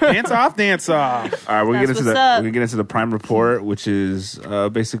it. Dance off, dance off. All right, we're That's gonna what's get up. into the Prime Report, which is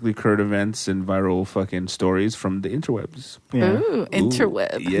basically current events and viral fucking stories from the interwebs. Yeah. Ooh, interweb.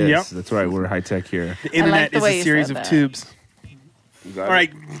 Yes, Yep. that's right. We're high tech here. The internet the is way a you series said of that. tubes. All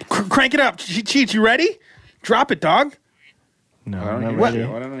right, crank it up. Cheech, you ready? Drop it, dog. No, I don't not hear What? you.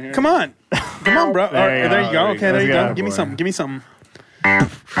 ready. I don't hear Come on. Come on, bro. There you There go. you go. Okay, there Let's you go. go. Give me Boy. something. Give me something. Ah.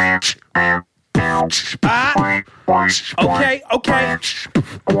 Okay, okay.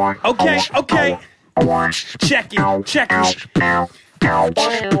 Okay. Check it.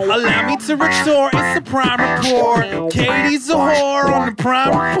 Allow me to retort, it's the Prime Report. Katie's a whore on the Prime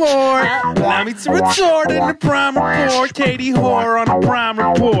Report. Allow me to retort in the Prime Report. Katie whore on the Prime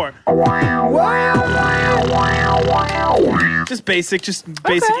Report. Just basic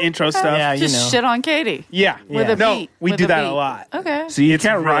intro stuff. Yeah, you Just know. shit on Katie. Yeah. With Yeah. a No, beat. we with do a that beat. a lot. Okay. See, you It's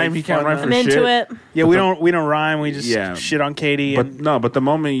can't really rhyme. He can't fun, rhyme though. for I'm into shit. it. Yeah, we don't rhyme. We just Yeah. shit on Katie. But And no, but the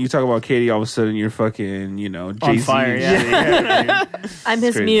moment you talk about Katie, all of a sudden you're fucking, On Jay-Z. fire, yeah. I'm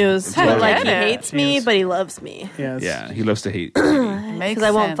his crazy. muse. It's But, all like, right. he hates me, Yes. but he loves me. yes. Yeah, he loves to hate. Makes Because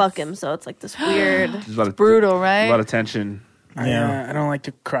I won't sense. fuck him, so it's like this weird. There's a lot of Brutal, A right? lot of tension. I don't like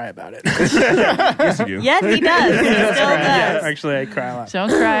to cry about it. Yes, you do. Yet he does. He still does. Actually, I cry a lot. Don't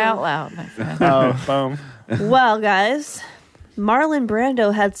cry out loud, my friend. Oh, Boom. Well, guys, Marlon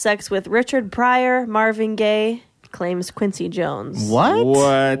Brando had sex with Richard Pryor, Marvin Gaye, claims Quincy Jones. what?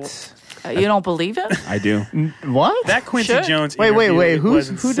 What? You don't believe it? I do. What? That Quincy Sure. Jones. Wait. interview Who was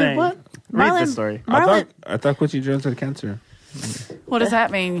did insane. what? Read Marlon- the story. Marlon, I thought Quincy Jones had cancer. What does that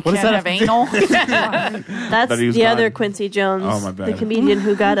mean? You What does can't that have anal? that's Thought he was the gone. other Quincy Jones, Oh, my bad. the comedian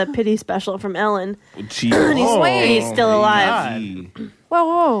who got a pity special from Ellen. Cheese. And he's, Oh, and he's still alive. God.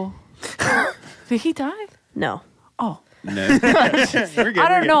 Whoa. Did he die? No. Oh. No. We're good, I we're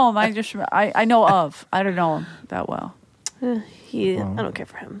don't good. know him. I know of. I don't know him that well. I don't care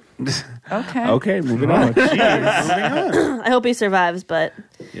for him. Okay. Okay, moving on. I hope he survives, but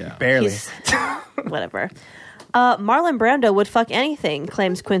Yeah. Barely. he's whatever. Marlon Brando would fuck anything,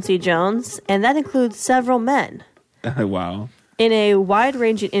 claims Quincy Jones, and that includes several men. Wow. In a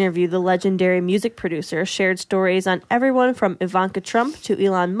wide-ranging interview, the legendary music producer shared stories on everyone from Ivanka Trump to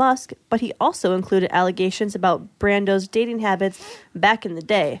Elon Musk, but he also included allegations about Brando's dating habits back in the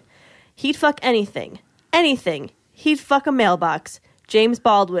day. He'd fuck anything. Anything. He'd fuck a mailbox. James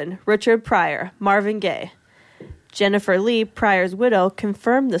Baldwin, Richard Pryor, Marvin Gaye. Jennifer Lee, Pryor's widow,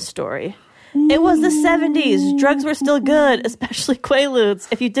 confirmed the story. It was the 70s. Drugs were still good, especially Quaaludes.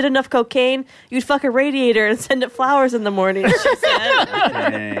 If you did enough cocaine, you'd fuck a radiator and send it flowers in the morning, she said.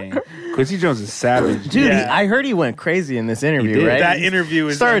 Dang. Quincy Jones is savage. Dude, Yeah. I heard he went crazy in this interview, did. right? That He interview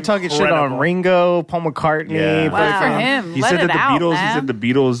is started talking shit on incredible. Ringo, Paul McCartney. Yeah. Good Wow. for him. He Let said it that the out, Beatles. man. He said the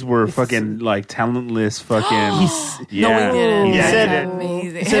Beatles were fucking like talentless. Fucking. No, we didn't. He That's said-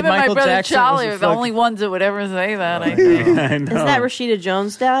 amazing. he said Him and my Michael brother Jackson Charlie was a are the fuck- only ones that would ever say that. I think. I know. Is that Rashida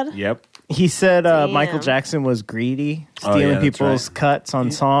Jones' dad? Yep. He said Damn. Michael Jackson was greedy, Oh, stealing yeah, that's people's right. cuts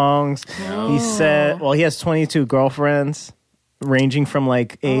on songs. He said, well, he has 22 girlfriends, ranging from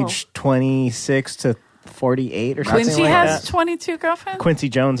like age 26 to 48 or something Quincy like has that. 22 girlfriends? Quincy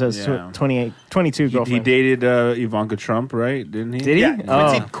Jones has Yeah. 22 He girlfriends. dated Ivanka Trump, right? Didn't he? Did he? Yeah,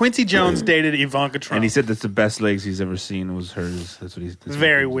 Oh. Quincy Jones dated Ivanka Trump. And he said that's the best legs he's ever seen was hers. That's what he's. That's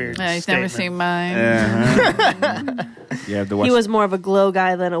Very what weird. Yeah, he's never statement. seen mine. Uh-huh. Yeah, the He was more of a glow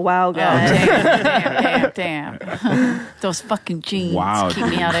guy than a wow Oh, guy. damn. Those fucking jeans Wow, keep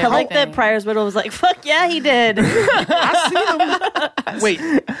me dude. out of I like that everything. Pryor's widow was like, fuck yeah, he did. Wait,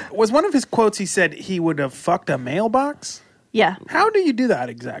 was one of his quotes? He said he would have fucked a mailbox. Yeah. How do you do that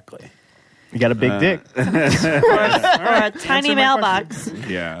exactly? You got a big dick. Or a tiny Answer my mailbox.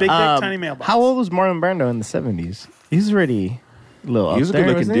 Yeah. Big dick, tiny mailbox. How old was Marlon Brando in the 70s? He's already a little He was a up there, good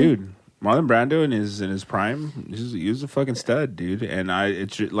looking wasn't he? dude. Marlon Brando in his prime, he was a fucking stud, dude. And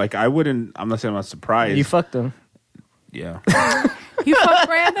it's like I'm not saying I'm not surprised. You fucked him. Yeah. You fucked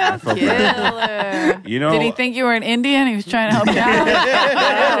Brando? Killer. You know, Did he think you were an Indian? He was trying to help you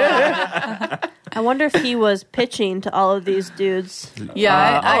out. I wonder if he was pitching to all of these dudes,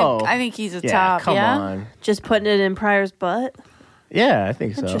 Yeah, oh. I think he's a Yeah, top. come yeah? on. just putting it in Pryor's butt. Yeah, I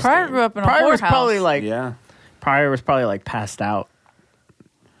think so. Interesting. Pryor grew up in a Pryor was whorehouse. probably like Yeah. passed out.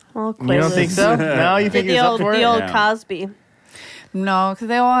 Well, You don't think so? No, you think The he was up old, for the it? old Yeah. Cosby. No, because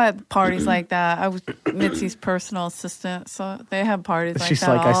they all had parties like that. I was Mitzi's personal assistant, so they had parties like She's that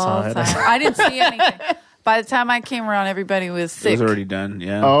like, I all saw the it. time. I didn't see anything. By the time I came around, everybody was It sick. was already done.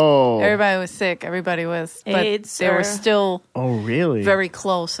 Yeah. Oh. Everybody was sick. Everybody was. But AIDS they were or- still Oh, really? very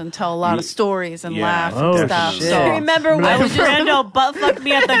close and tell a lot of stories and Yeah. laugh Oh, and stuff. shit. So, Remember when Brando butt fucked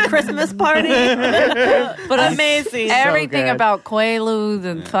me at the Christmas party? But amazing. everything good. about Quaaludes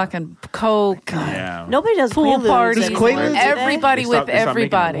and fucking Coke. Yeah. Nobody does Pool Quaaludes parties. anymore, Quaaludes? do they? Everybody They with stopped making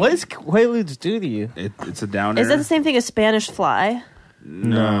everybody. What does Quaaludes do to you? It's a downer. Is that the same thing as Spanish fly?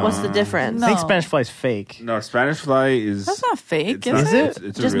 No. What's the difference? I think No. Spanish fly's fake. No, Spanish fly is. That's not fake, It's is not- Is it? it?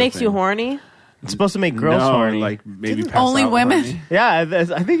 It's a Just real makes you thing. horny. It's supposed to make girls no, horny. like maybe pass Only out women? horny. Yeah, I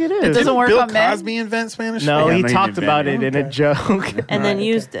think it is. It doesn't work Bill on men. Cosby invent Spanish? No, Yeah, he no, he talked didn't about ban it in a joke. And then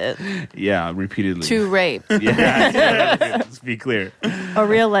used it. Yeah, repeatedly. To rape. Yeah, let's be clear. A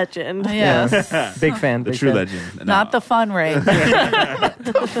real legend. Yes. Big fan. The big true fan. legend. No. Not the fun rape.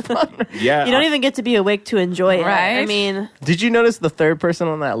 Yeah. You don't even get to be awake to enjoy it. I Right? mean, Did you notice the third person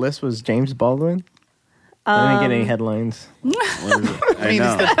on that list was James Baldwin? I didn't get any headlines. What is it? I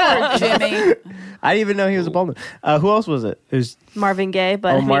know. Poor Jimmy. I didn't even know he was a Baldwin. Who else was it? It was Marvin Gaye,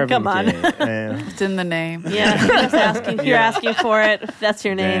 but I mean, Marvin come on. Gaye. Yeah. It's in the name. Yeah, you're just asking, you're asking for it. If that's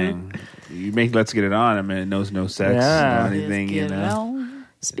your name. Dang. You make Let's Get It On. I mean, it knows no sex, Yeah. no anything. Just You get it know. on.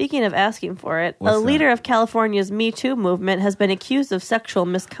 Speaking of asking for it, What's a that? leader of California's Me Too movement has been accused of sexual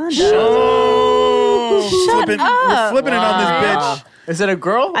misconduct. We're flipping it on this bitch. Is it a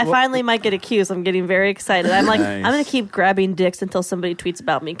girl? I finally might get accused. I'm getting very excited. I'm like, Nice. I'm going to keep grabbing dicks until somebody tweets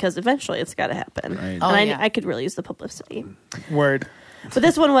about me because eventually it's got to happen. Right. And Oh, I, yeah. I could really use the publicity. Word. But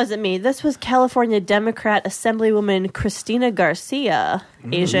this one wasn't me. This was California Democrat Assemblywoman Christina Garcia,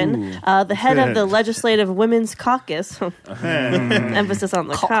 Asian, the head of the Legislative Women's Caucus. Emphasis on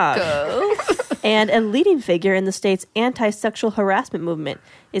the caucus. And a leading figure in the state's anti-sexual harassment movement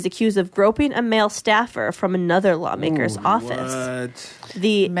is accused of groping a male staffer from another lawmaker's office. What?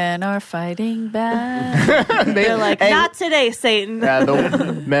 The Men are fighting back. They're like, Hey, not today, Satan.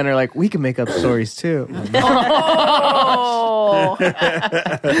 the men are like, we can make up stories too. Oh.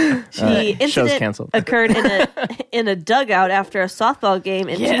 The show's incident canceled. occurred in a dugout after a softball game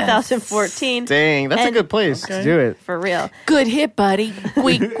in Yes. 2014. Dang, that's a And- good place to do it. For real. Good hit, buddy.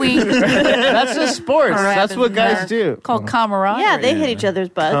 Squeak, squeak. That's just sports. Or That's what guys happens do. Called camaraderie. Yeah, they hit each other's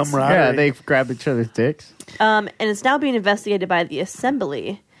butts. Yeah, they grab each other's dicks. And it's now being investigated by the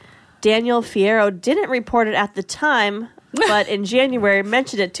Assembly. Daniel Fierro didn't report it at the time, but in January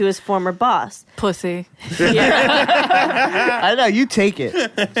mentioned it to his former boss. Pussy. I know, you take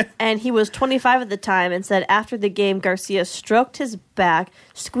it. And he was 25 at the time and said after the game, Garcia stroked his back,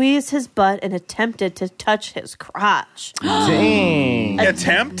 squeezed his butt, and attempted to touch his crotch. Dang.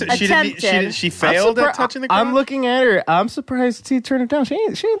 Attempt? She didn't. Attempted. She failed at touching the crotch? I'm looking at her. I'm surprised he turned it down. She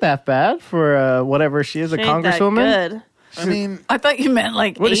ain't that bad for whatever she is, a Ain't that congresswoman. good. I mean, I thought you meant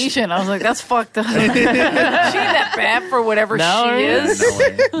like What is she- Asian. I was like, that's fucked up. She ain't that bad for whatever No, she yeah. is. No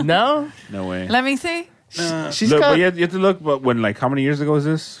way. No, No way. Let me see. she's Look, got. but you have to look. But when, like, how many years ago was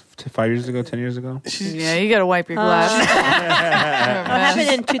this? 5 years ago? 10 years ago? Yeah, you gotta wipe your glasses. It happened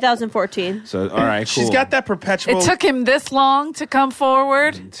in 2014. So, all right, cool. she's got that perpetual. It took him this long to come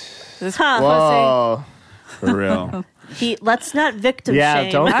forward. This Huh. Whoa. for real. Let's not victim Yeah,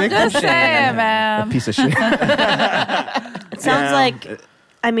 shame. don't I'm victim just shame. saying, man. Piece of shit. It sounds like,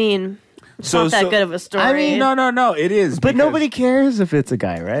 I mean, it's not that good of a story. I mean, no. It is, But because- nobody cares if it's a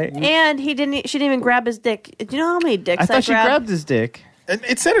guy, right? And she didn't even grab his dick. Do you know how many dicks I thought she grabbed? grabbed his dick.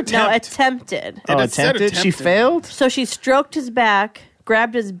 It said attempt. No, attempted. Oh, It said attempted? She attempted. failed? So she stroked his back,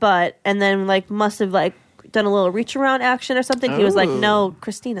 grabbed his butt, and then must have done a little reach around action or something. He was like, "No,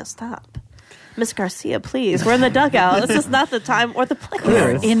 Christina, stop, Miss Garcia, please. We're in the dugout. This is not the time or the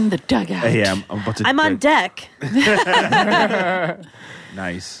place. In the dugout. Yeah, I'm about to. I'm on deck."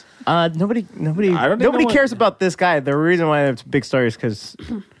 Nice. Nobody I don't think no one- cares about this guy. The reason why it's a big story is because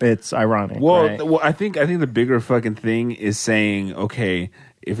it's ironic. Well, right? I think the bigger fucking thing is saying, okay,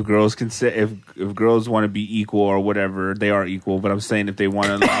 if girls can say if girls want to be equal or whatever, they are equal. But I'm saying if they want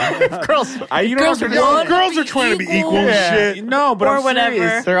to, Girls, you know, Girls what I'm want Girls are trying to be equal and Yeah. shit. no, but Or I'm whatever.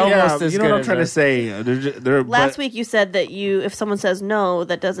 serious. They're almost as you know good what I'm as trying to us. say. They're Last week you said that if someone says no,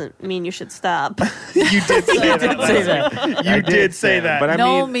 that doesn't mean you should stop. You did say that. say that. You did say that. But I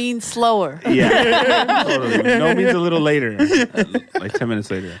No mean, means slower. yeah, totally. No means a little later, like 10 minutes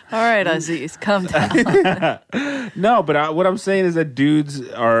later. All right, Aziz, come down. No, but what I'm saying is that dudes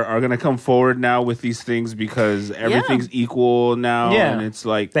are going to come forward now with these things because everything's equal now, Yeah. and it's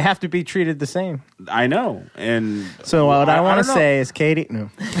like They have to be treated the same. I know, and So what I want to don't know. say is, Katie, no.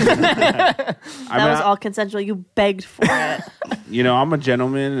 That was all consensual. You begged for it. You know, I'm a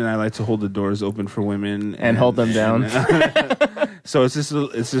gentleman, and I like to hold the doors open for women And hold them down. So it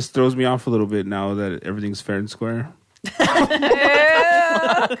just throws me off a little bit now that everything's fair and square.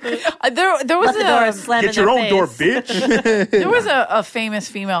 Yeah. There was Let the door slam Get in your their own door, face. bitch. There was a famous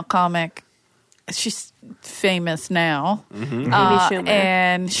female comic. She's famous now, Amy Schumer.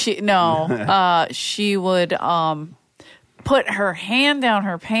 and she would put her hand down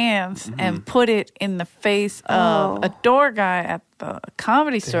her pants and put it in the face of a door guy at the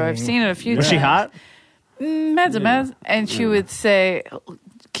comedy store. I've seen it a few Was times. she hot? Mez, and she would say,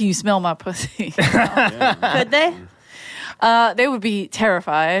 "Can you smell my pussy?" Could they? They would be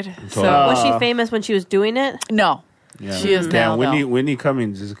terrified. So Was she famous when she was doing it? no. Yeah. She is now, Whitney though. Whitney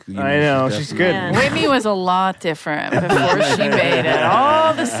Cummings is. I know, she's definitely- good. Yeah. Whitney was a lot different before she made it.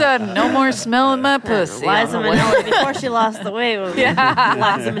 All of a sudden, no more smelling my pussy. Liza Minnelli before she lost the weight. Was Liza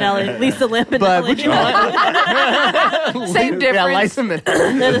Minnelli, Lisa Lampanelli. But would you Same difference. Yeah, Liza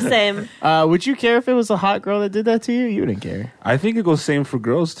Minnelli. They're the same. Would you care if it was a hot girl that did that to you? You wouldn't care. I think it goes same for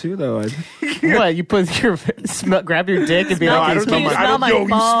girls too, though. What? You put your grab your dick and be Smell- like, can "Can you you smell smell my?" my Yo, you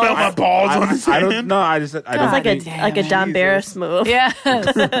balls? smell my balls on his I hand? don't know. I don't. It's like a Don Barris move. Yes.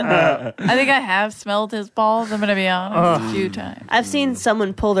 I think I have smelled his balls. I'm going to be honest, a few times. I've seen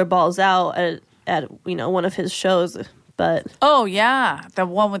someone pull their balls out at one of his shows, but Oh, yeah. The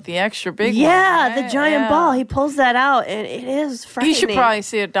one with the extra big one. yeah, the right? giant Yeah. ball. He pulls that out, and it is frightening. He should probably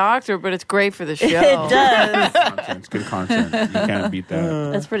see a doctor, but it's great for the show. It does. content. It's good content. You can't beat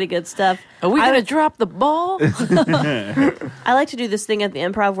that. That's pretty good stuff. Are we going to drop the ball? I like to do this thing at the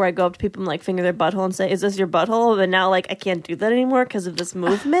Improv where I go up to people and like finger their butthole and say, "Is this your butthole?" But now like I can't do that anymore because of this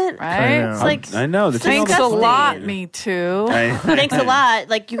movement. Right? know. It's like I know. The thing Thanks a disgusting. lot, me too. thanks a lot.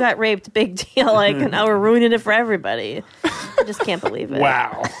 Like you got raped, big deal. Like now we're ruining it for everybody. I just can't believe it.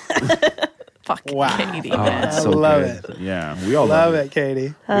 Wow. Fucking Wow. Katie, Oh, man. it's so love good. Yeah, we all Love it,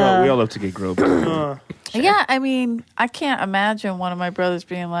 Katie. We all love to get groped. Yeah, I mean, I can't imagine one of my brothers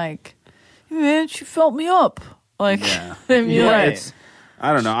being like, "Hey, man, she felt me up." Like, Yeah. they'd be Yeah, like, it's.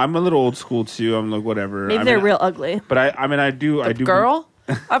 I don't know. I'm a little old school too. I'm like whatever. Maybe I they're mean, real ugly. But I do. girl?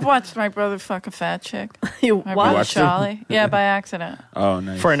 I've watched my brother fuck a fat chick. You My what? brother watched it? Charlie. Yeah, by accident. Oh,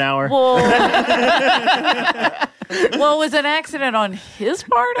 nice. For an hour. Well, well, it was an accident on his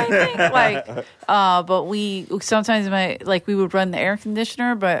part, I think. Like, but we sometimes we would run the air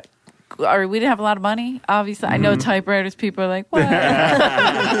conditioner, but we didn't have a lot of money. Obviously, I know typewriters. People are like, what?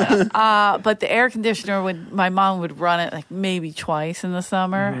 But the air conditioner my mom would run it like maybe twice in the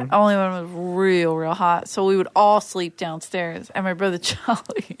summer. Only when it was real, real hot. So we would all sleep downstairs. And my brother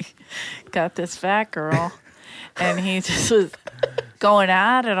Charlie got this fat girl, and he just was going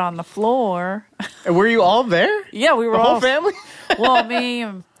at it on the floor. Were you all there? Yeah, we were The all whole family? Well, me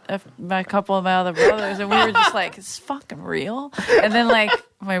and my couple of my other brothers, and we were just like, "It's fucking real." And then like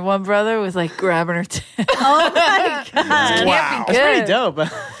my one brother was like grabbing her tits. Oh my god! Can't be That's good. pretty dope.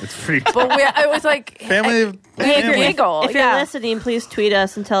 It's pretty. But it was like Family. we If you're, giggle. if you're yeah. listening, please tweet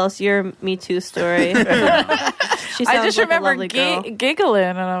us and tell us your Me Too story. She I sounds just like remember a lovely girl. giggling,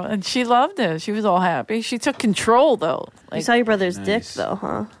 and she loved it. She was all happy. She took control though. You Like, saw your brother's dick Nice. though,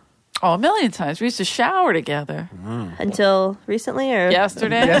 huh? a million times. We used to shower together. Until recently, or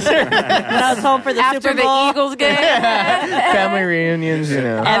Yesterday, when I was home for the after Super the Bowl. Eagles game. Family reunions, you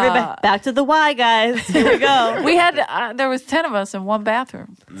know. Everybody, back to the Y, guys. Here we go. We had there was 10 of us in one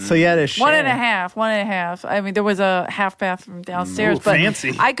bathroom. So you had to share. One and a half. I mean, there was a half bathroom downstairs, but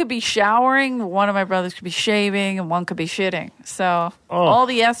fancy. I could be showering, one of my brothers could be shaving, and one could be shitting. So Oh. all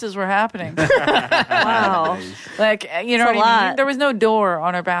the S's were happening. Wow. Like, you know It's a what I mean? lot. There was no door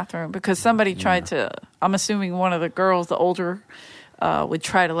on our bathroom because somebody tried to, I'm assuming one of the girls, the older, would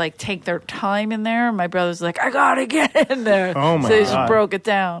try to like take their time in there. My brother's like, I gotta get in there. Oh, my So they just God. broke it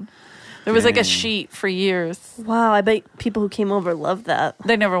down. There was like a Dang. sheet for years. Wow, I bet people who came over loved that.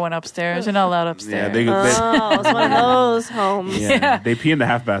 They never went upstairs. You're not allowed Yeah, upstairs. Oh, it's one of those homes. Yeah. They pee in the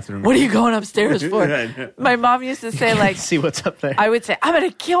half bathroom. What are you going upstairs for? My mom used to say, like, See what's up there. I would say, I'm going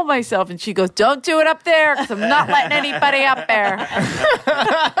to kill myself. And she goes, don't do it up there because I'm not letting anybody up there.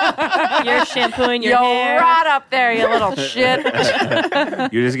 You're shampooing your You'll hair. rot up there, you little shit.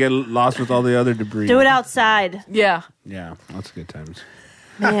 You just get lost with all the other debris. Do it outside, Yeah. Yeah, that's good times.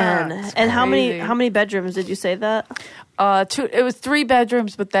 man. And how crazy. many bedrooms did you say that? It was 3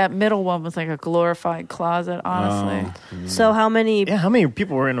 bedrooms, but that middle one was like a glorified closet, honestly. So how many? Yeah, how many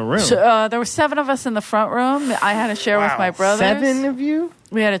people were in a room? So, there were 7 of us in the front room. I had to share with my brothers. 7 of you?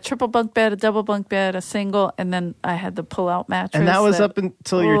 We had a triple bunk bed, a double bunk bed, a single, and then I had the pull-out mattress. And that was up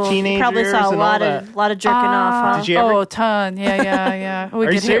until your Ooh, teenage you probably years saw a and lot all of that. jerking off. Huh? Did you ever- Oh, a ton. Yeah. We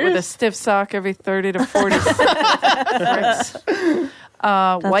Are you get hit with a serious? stiff sock every 30 to 40 seconds.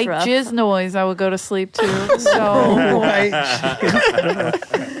 White rough. jizz noise I would go to sleep to. So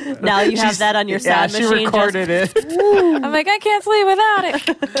Now you have that on your Yeah, sound she machine. recorded it. I'm like, I can't sleep without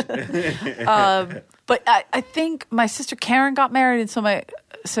it. But I think my sister Karen got married, and so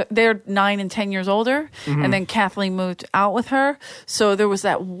they're 9 and 10 years older, and then Kathleen moved out with her. So there was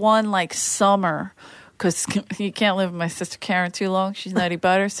that one like summer. Because you can't live with my sister Karen too long. She's nutty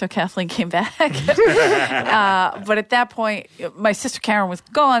butter, so Kathleen came back. But at that point, my sister Karen was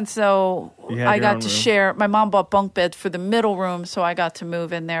gone, so You had I your got own to room. share. My mom bought bunk beds for the middle room, so I got to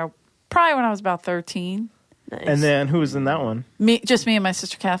move in there probably when I was about 13. Nice. And then who was in that one? Just me and my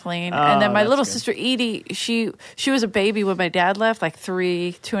sister Kathleen, Oh, and then my that's little good. sister Edie. She was a baby when my dad left, like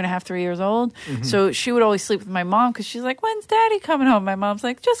 2.5, 3 years old. Mm-hmm. So she would always sleep with my mom because she's like, "When's Daddy coming home?" My mom's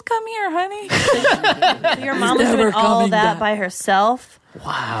like, "Just come here, honey." So your mom was never doing all coming that back. by herself.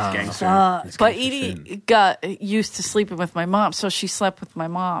 Wow. Gangster. It's But gangster Edie shit. got used to sleeping with my mom, so she slept with my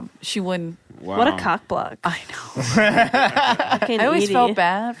mom. She wouldn't. Wow. What a cock block! I know. Fucking I always Edie. felt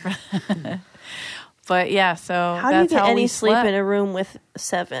bad for. But yeah, so How do you that's get how any we sleep slept. in a room with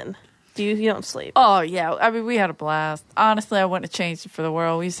 7? You don't sleep. Oh yeah, I mean we had a blast. Honestly, I wouldn't have changed it for the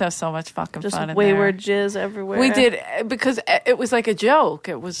world. We used to have so much fucking Just fun in wayward there. jizz everywhere. We did because it was like a joke.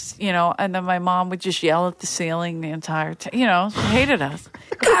 It was, and then my mom would just yell at the ceiling the entire time. She hated us.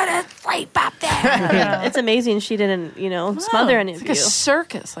 Go to sleep up there. It's amazing she didn't, smother any It's of like you. a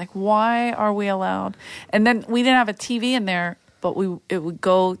circus. Like, why are we allowed? And then we didn't have a TV in there, but it would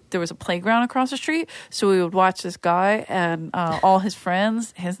go. There was a playground across the street, so we would watch this guy and all his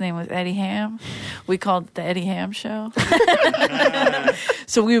friends. His name was Eddie Ham. We called it the Eddie Ham Show.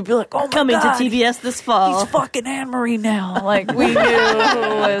 So we would be like, "Oh my Coming God, to TBS this fall. he's fucking Anne Marie now." Like we knew who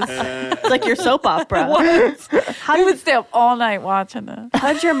was. It's like your soap opera. We would stay up all night watching it.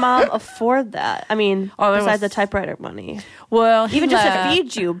 How did your mom afford that? I mean, Oh, that besides was- the typewriter money, Well, he even just to left.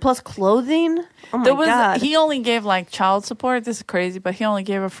 feed you plus clothing. Oh my god! He only gave like child support. This is crazy, but he only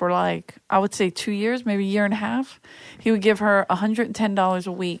gave her for like I would say 2 years, maybe a year and a half. He would give her $110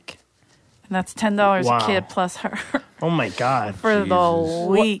 a week, and that's $10 Wow. a kid plus her Oh my God. for the Jesus.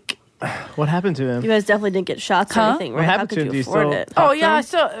 week. What happened to him? You guys definitely didn't get shots or Huh? anything, What right? How happened could to him? you Do you afford still it? talk Oh to yeah, him?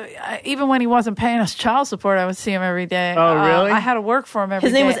 so even when he wasn't paying us child support, I would see him every day. Oh, really? I had to work for him every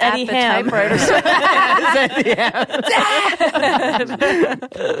His name day was Eddie at the Ham. typewriter.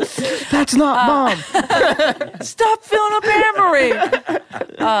 That's not mom. Stop filling up Anne-Marie.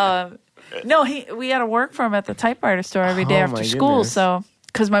 No, we had to work for him at the typewriter store every day Oh, after my school. goodness. So,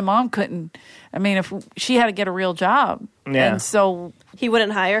 because my mom couldn't, I mean, if she had to get a real job. Yeah. And so, He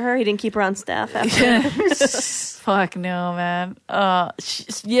wouldn't hire her. He didn't keep her on staff. After. fuck no, man.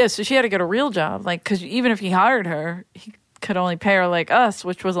 So she had to get a real job. Like, because even if he hired her, he could only pay her like us,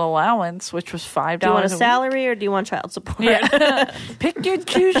 which was allowance, which was $5 Do you want a week. salary or do you want child support? Yeah. Pick your,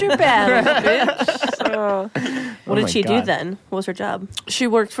 choose your battle, bitch. So, What Oh did my she do God. then? What was her job? she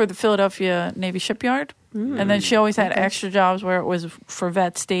worked for the Philadelphia Navy Shipyard, and then she always had extra jobs where it was for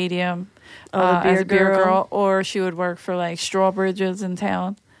Vet Stadium The as a beer girl. girl, or she would work for like Strawbridge's in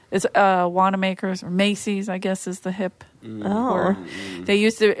town. It's Wanamaker's or Macy's, I guess, is the hip. Oh, Or they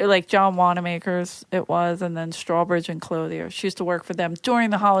used to like John Wanamaker's. It was, and then Strawbridge and Clothier. She used to work for them during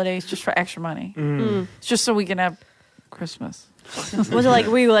the holidays just for extra money, It's just so we can have Christmas. was it like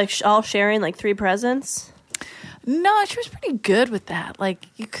were you like all sharing like 3 presents? No, she was pretty good with that. Like,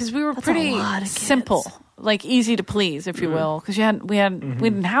 because we were That's a pretty lot of kids. simple, like easy to please, if you will. Because we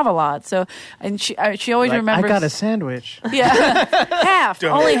didn't have a lot. So, and she always Like, I remembers. got a sandwich. yeah, half,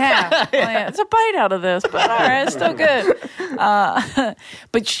 only half. It's a bite out of this, but all right, it's still good.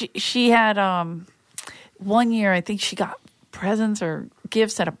 But she had 1 year, I think she got presents or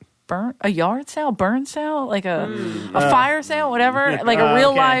gifts at a yard sale, burn sale, like a fire sale, whatever, like a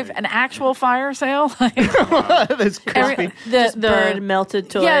real life, an actual fire sale. Like, That's crispy. Just burned melted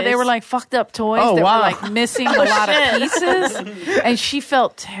toys. yeah, they were like fucked up toys that were like missing a lot of pieces, and she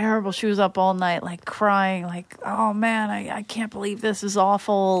felt terrible. She was up all night, like crying, like, "Oh man, I can't believe this is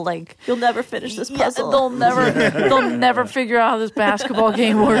awful." Like, You'll never finish this puzzle. they'll never figure out how this basketball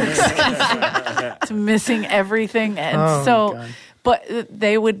game works. It's missing everything, and but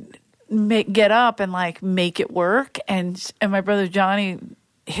they would get up and like make it work, and my brother Johnny,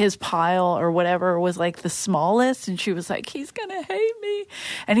 his pile or whatever was like the smallest, and she was like, he's gonna hate me,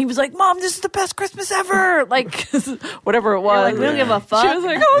 and he was like, Mom, this is the best Christmas ever, like whatever it was. Like, we don't give a fuck. She was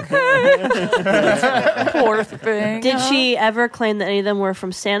like, okay. Poor thing. Did she ever claim that any of them were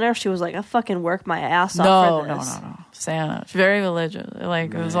from Santa? Or she was like, I fucking work my ass off for this. No. Santa. She's very religious.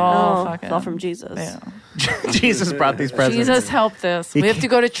 Like, it was all fucking... It's all from Jesus. Yeah. Jesus brought these presents. Jesus helped us. We have to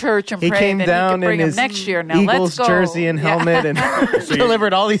go to church and He pray, came and down he can bring in him his next year. Now Eagles let's go. jersey and helmet and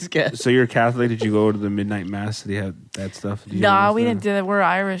delivered all these gifts. So you're Catholic? Did you go to the midnight mass? Did you have that stuff? Did you have No, that we stuff? didn't do that. We're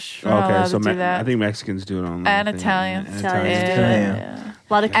Irish. We're not Okay, allowed so to do that. I think Mexicans do it on And Italians. Italians. Yeah.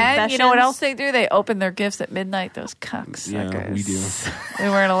 A lot of confessions. And you know what else they do? They open their gifts at midnight. Those cocksuckers. Yeah, we do. We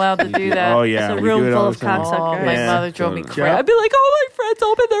weren't allowed to do that. Oh yeah, It's a we room do it full all of the time. cocksuckers. Oh, my Yeah. mother drove me Totally. crazy. I'd be like, oh, my friends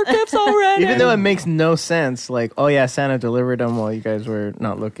opened their gifts already. Even though it makes no sense, like, oh yeah, Santa delivered them while you guys were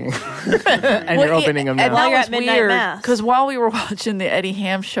not looking, and you're opening them And now. that You're was at midnight weird mass. because while we were watching the Eddie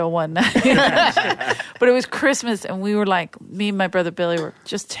Ham show one night, but it was Christmas, and we were like, me and my brother Billy were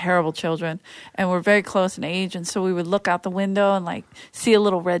just terrible children, and we're very close in age, and so we would look out the window and like see a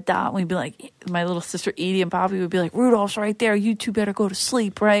little red dot, and we'd be like, my little sister Edie and Bobby would be like, Rudolph's right there, you two better go to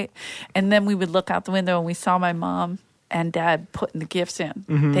sleep, right? And then we would look out the window and we saw my mom and dad putting the gifts in.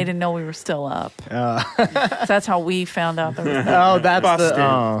 They didn't know we were still up. So that's how we found out that we were Oh, that's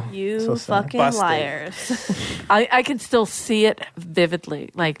Busted. You So sad. fucking Busted. liars. I can still see it vividly,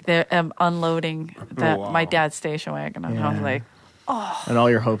 like they're unloading my dad's station wagon, and I was like, and all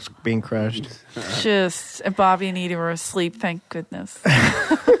your hopes being crushed. and Bobby and Edie were asleep, thank goodness.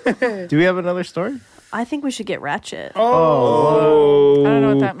 Do we have another story? I think we should get ratchet. I don't know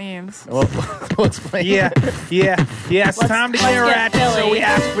what that means. Well, we'll explain. Yeah. It's time to get get ratchet. So Philly. we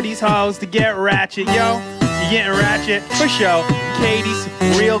ask for these hoes to get ratchet. Yo, you getting ratchet for show.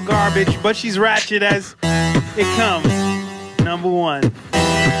 Katie's real garbage, but she's ratchet as it comes. Number one,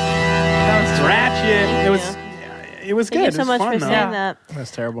 ratchet. It was Thank good. you so It was much fun, for though. saying that.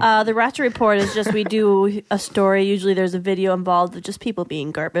 That's terrible. The Ratchet Report is just we do a story. Usually there's a video involved of just people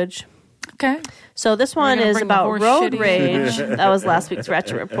being garbage. Okay. So this one gonna is bring the about horse road shitty. rage. That was last week's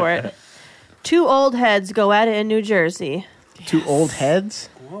Ratchet Report. Two old heads go at it in New Jersey. Two old heads.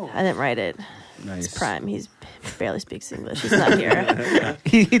 I didn't write it. Nice. It's Prime. He barely speaks English. He's not here.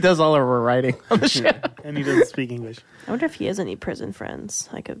 He does all of our writing on the show. And he doesn't speak English. I wonder if he has any prison friends.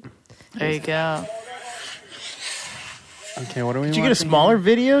 I could. There you go. Okay, what are we? Did you get a smaller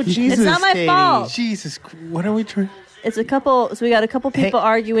video? Jesus, It's not my Katie. fault. Jesus, what are we trying? It's a couple. So we got a couple people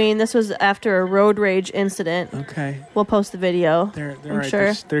arguing. This was after a road rage incident. Okay, We'll post the video. they're I'm right.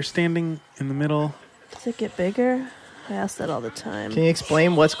 sure. They're standing in the middle. Does it get bigger? I ask that all the time. Can you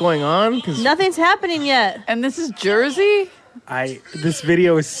explain what's going on? Because Nothing's happening yet. And this is Jersey? This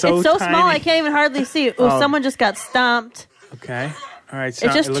video is so It's so tiny. small I can't even hardly see it. Ooh, someone just got stomped. Okay, all right. So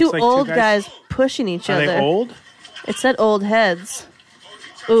It's just it two looks like old guys pushing each Are other. they old? It said old heads.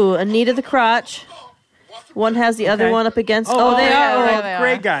 Ooh, a knee to the crotch. One has the other Okay. one up against. Oh, they yeah, are yeah, old. they are.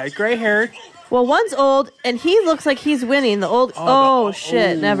 Gray guy, gray haired. Well, one's old, and he looks like he's winning. The old. Oh,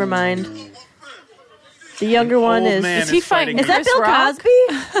 shit! Never mind. The younger one Old is. man Is he fighting Is that Chris Bill Rock? Cosby?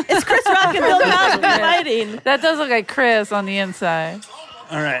 It's Chris Rock and Bill Cosby fighting. That does look like Chris on the inside.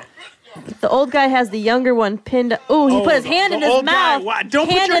 All right. The old guy has the younger one pinned. Ooh, he put his hand in The his old guy- mouth. Why- Don't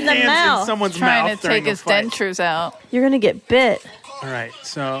hand put your in the hands mouth. in someone's Trying mouth to during take a his fight. dentures out. You're gonna get bit. All right,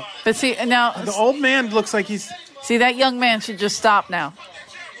 so But see, now, the old man looks like he's that young man should just stop now.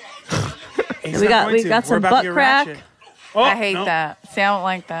 he's We not got- going we to. got We're some about to butt get crack. ratchet. Oh, I hate no. that. See, I don't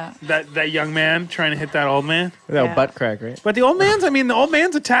like that. That young man trying to hit that old man. no Yeah. butt crack, right? But the old man's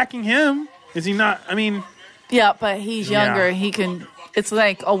attacking him. Is he not? I mean, Yeah, but he's younger. Yeah. He can. It's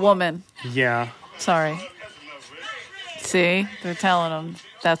like a woman. yeah. Sorry. See, they're telling him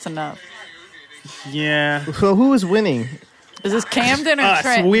that's enough. Yeah. So who was winning? Is this Camden or Us,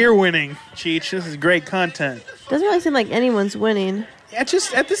 Trent? we're winning, Cheech. This is great content. Doesn't really seem like anyone's winning. Yeah,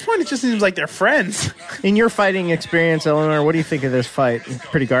 just at this point, it just seems like they're friends. In your fighting experience, Eleanor, what do you think of this fight?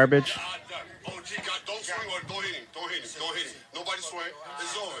 Pretty garbage. Don't swing or don't hit him. Don't hit him. Don't hit him. Nobody swing.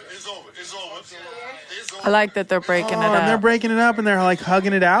 It's over. It's I like that they're breaking it Oh, and they're up. breaking it up and they're like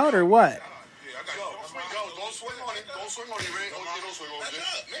hugging it out or what? Don't swing on it. Don't swing on it, Ray.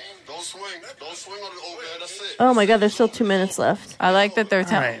 Don't swing. Don't swing on it over there. That's it. Oh my god, there's still 2 minutes left. I like that they're All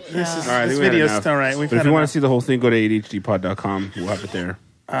telling. right, this is All right, I this think we had video's enough. all right. We've But if had you want to enough. see the whole thing, go to ADHDpod.com. We'll have it there.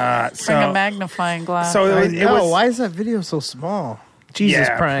 Bring a So magnifying glass. so I it know. was Why is that video so small? Jesus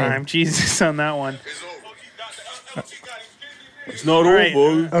yeah, Prime. Jesus on that one. It's not All right.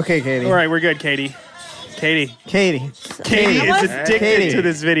 Okay, Katie. All right, we're good, Katie. Katie Katie. is what? addicted Katie. to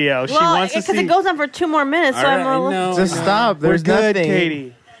this video. She Well, wants to because see. it goes on for 2 more minutes, so I'm a little... Just stop. We're There's good, nothing.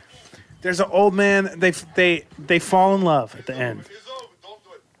 Katie. There's an old man. They fall in love at the end.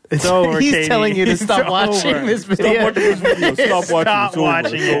 It's over. He's Katie. telling you to It's stop watching over. this video. Stop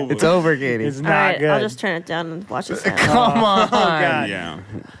watching it. It's over, Katie. It's All not right, good. I'll just turn it down and watch this. Come on. God. Yeah.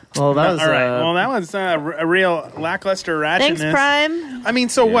 Well, that was All right. Well, that was a real lackluster ratchetness. Thanks, Prime. I mean,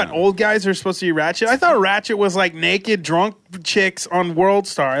 so what? Old guys are supposed to be ratchet? I thought ratchet was like naked, drunk chicks on World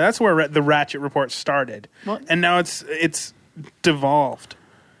Star. That's where the Ratchet Report started. What? And now it's devolved.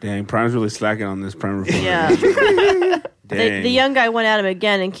 Dang, Prime's really slacking on this Prime report. Yeah. Dang. The young guy went at him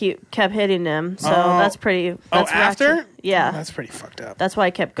again and kept hitting him. So Oh. that's pretty... That's after? ratchet. Yeah. That's pretty fucked up. That's why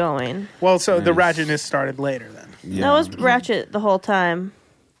I kept going. Well, so the Nice. ratchetness started later then. Yeah. That was ratchet the whole time.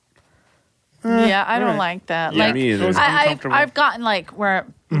 Yeah, I don't right. like that. Yeah, like, me either. It was uncomfortable. I've gotten like where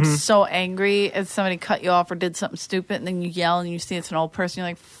I'm so angry if somebody cut you off or did something stupid, and then you yell and you see it's an old person. You're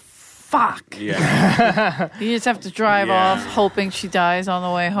like, "Fuck!" Yeah. You just have to drive Yeah. off, hoping she dies on the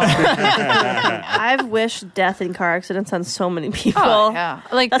way home. I've wished death in car accidents on so many people. Oh, yeah,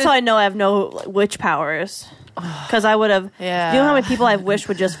 like That's this- how I know I have no like, witch powers. Because I would have... Yeah. You know how many people I've wished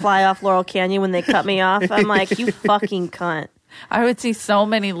would just fly off Laurel Canyon when they cut me off? I'm like, you fucking cunt. I would see so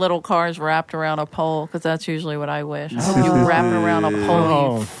many little cars wrapped around a pole because that's usually what I wish. I hope you wrap it around a pole,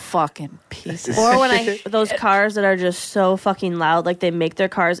 Oh. you fucking pieces. Or when those cars that are just so fucking loud, like they make their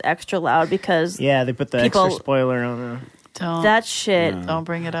cars extra loud because Yeah, they put the People- extra spoiler on there. Don't that shit... don't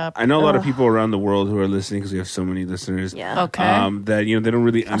bring it up. I know a lot of people around the world who are listening because we have so many listeners. Yeah. Okay. That they don't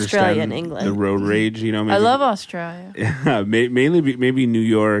really Australia understand and England. the road rage. Maybe, I love Australia. Yeah, mainly maybe New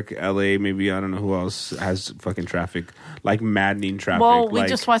York, LA. Maybe I don't know who else has fucking traffic, like maddening traffic. Well, we like,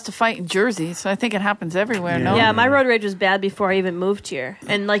 just watched a fight in Jersey, so I think it happens everywhere. Yeah. No, Yeah, my road rage was bad before I even moved here.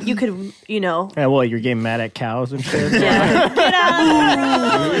 And like you could, Yeah, well, you're getting mad at cows and shit. yeah. Get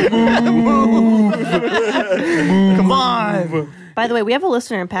out. Come on. By the way, we have a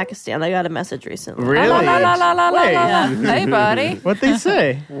listener in Pakistan. I got a message recently. Really? La, la, la, la, la, la, Wait. la. Hey, buddy. What'd they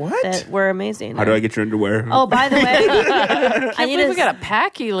say? What? That we're amazing. How do I get your underwear? Oh, by the way, I I need believe to. we got a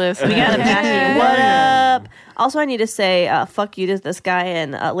packy list. We got a Hey. packy. What up? Also, I need to say fuck you to this guy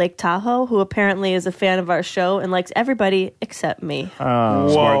in Lake Tahoe who apparently is a fan of our show and likes everybody except me.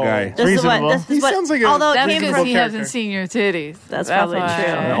 Smart guy. This is what. reasonable. This He is what. sounds like a- although it That's came because from. he character. hasn't seen your titties. That's probably why.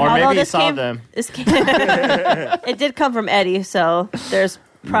 true. Or Although maybe he this saw came- them. This came, it did come from Eddie, so there's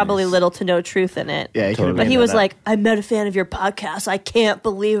probably little to no truth in it. Yeah, he could've But made he that was up. like, I'm not a fan of your podcast. I can't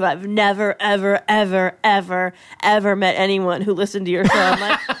believe I've never, ever, ever, ever, ever met anyone who listened to your show. I'm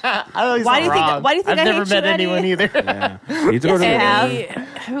like, why do you think? Why do you think I've I never hate met you, Eddie? anyone either. Yeah. You throw it Yes, in I there.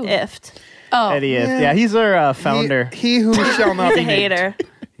 have. Who? Ift. Oh, Eddie is. Yeah, he's our founder. He who shall not He's be a named. hater.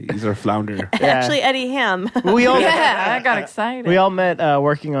 He's our flounder. Yeah. Actually, Eddie Ham. we all yeah, I got excited. we all met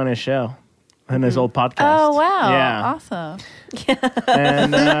working on his show and his old podcast. Oh wow! Yeah, Awesome.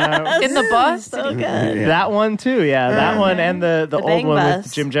 and In the bus. So good. Yeah. that one too. Yeah, that one and the old Bang one Bus.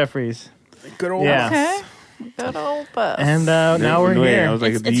 with Jim Jeffries. Good old Yeah. Okay. Good old bus. And now we're No, here. I was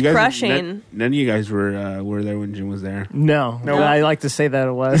like, It's you guys, crushing. None of you guys were there when Jim was there. No, but I like to say that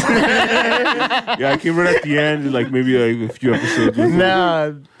it was. Yeah, I came right at the end, like maybe like a few episodes. with him.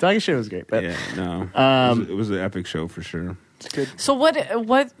 no, talking shit was great, but Yeah, no. It was an epic show for sure. so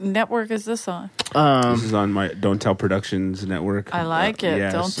what network is this on? This is on my Don't Tell Productions network. I like it.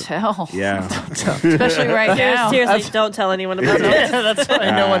 Yeah, Don't so- tell. Yeah. Especially right now. Seriously, don't tell anyone about it. that's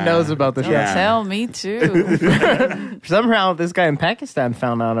why no one knows about the show. Yeah. Tell me too. Somehow this guy in Pakistan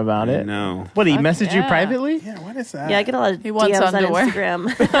found out about it. No. What, he Fuck messaged you yeah. privately? Yeah, what is that? Yeah, I get a lot of He wants DMs underwear. on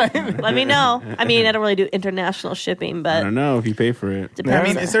Instagram. Let me know. I mean, I don't really do international shipping, I but don't know if you pay for it. depends.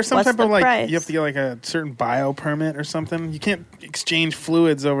 I mean, is there some What's type the of like price? you have to get like a certain bio permit or something? You can't exchange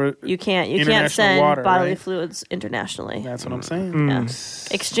fluids over. You can't international send water, bodily right? fluids internationally. That's what I'm saying. Yeah.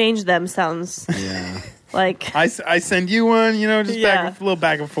 Exchange them sounds Yeah. like I send you one, just Yeah. a little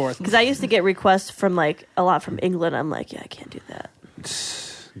back and forth. because I used to get requests from like a lot from England. I'm like, yeah, I can't do that.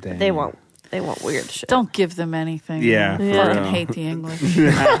 Dang. They want weird shit. Don't give them anything. Yeah, I for fucking real. hate the English.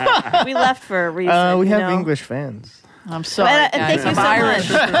 We left for a reason. We you have know? English fans. I'm sorry, And guys. thank you I'm so Irish.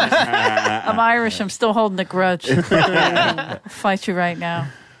 much. I'm Irish. I'm still holding a grudge. I'll fight you right now.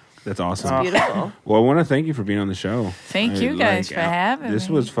 That's awesome. Beautiful. Well, I want to thank you for being on the show. Thank you guys for having This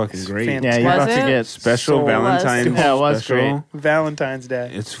me. was fucking great. fantastic. Yeah, you're Was about to it? get Special so- Valentine's. Yeah, it was special. Valentine's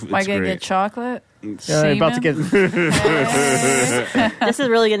Day. It's Am I gonna great. get chocolate? Yeah, you're about to get. This is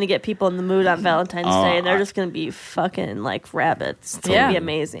really going to get people in the mood on Valentine's Oh, Day, and they're just going to be fucking like rabbits. It's going Yeah. to be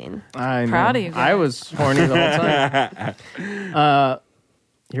amazing. I know. Proud of you I guys. was horny the whole time.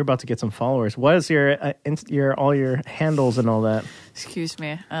 You're about to get some followers. What is your all your handles and all that? Excuse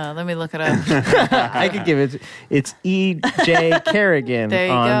me. Let me look it up. I could give it. It's EJ Kerrigan There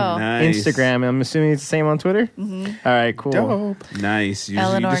you on go. Nice. Instagram. I'm assuming it's the same on Twitter. Mm-hmm. All right, cool. Dope. Nice. You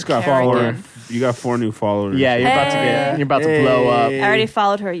Eleanor just got Kerrigan. 4. You got 4 new followers. Yeah, you're about to blow up. I already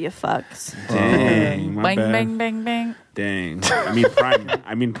followed her, you fucks. Dang. My Bang, bad. bang, bang, bang. Dang.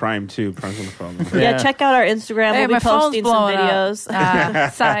 I mean Prime too. Prime's on the phone. Yeah, Yeah. check out our Instagram. Hey, we'll be my phone's posting some blowing videos.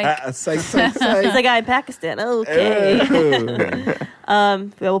 up. Psych. He's a guy in Pakistan. Okay.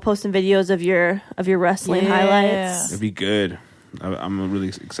 We'll post some videos of your wrestling Yeah. highlights. It'd be good. I'm really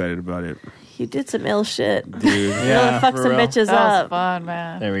excited about it, You did some ill shit. dude. Really fuck for some real. bitches That was up. fun,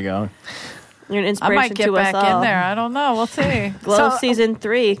 man. There we go. You're an I inspiration might get to back us all. in there. I don't know. We'll see. Glow So- season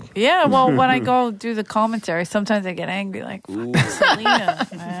 3. Yeah, well, when I go do the commentary, sometimes I get angry, like, fucking Selena,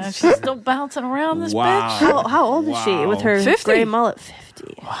 man. She's still bouncing around this Wow. How old is she with her 50. gray mullet?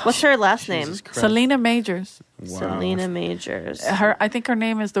 50. What's her last name? bitch. Selena Majors. Selena Majors. I think her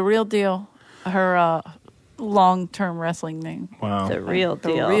name is The Real Deal. Her long-term wrestling name. Wow. The real The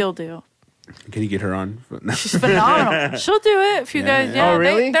deal. Real Deal. Can you get her on? She's phenomenal. She'll do it if you Yeah. guys. Yeah, Oh,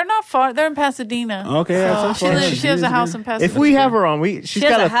 really? they're not far. They're in Pasadena. Okay, that's She, fine. she has a house in Pasadena. If we have her on, she's She has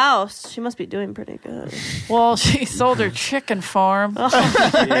got a a. house. She must be doing pretty good. Well, she sold her chicken farm.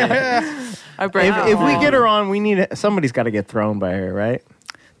 I break If we get her on, we need somebody's got to get thrown by her, right?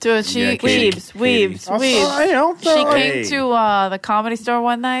 Dude, she Yeah, Katie. Weaves. She Hey. came to the Comedy Store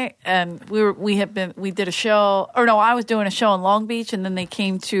one night, and we did a show. Or no, I was doing a show in Long Beach, and then they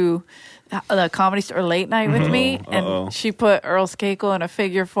came to the Comedy Store late night with me, and she put Earl Skakel in a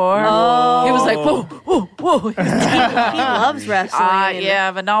figure 4. Oh. He was like, whoa, whoa, whoa. He loves wrestling.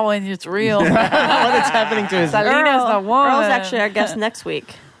 Yeah, but not when it's real. What is happening to his? Selena's the one. Earl's actually our guest next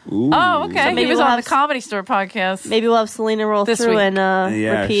week. Ooh. Oh, okay. So He maybe was we'll on have the Comedy Store podcast. Maybe we'll have Selena roll This through week. and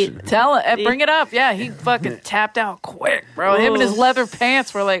Yeah, repeat. Tell it, bring it up. Yeah, he fucking tapped out quick, bro. Him and his leather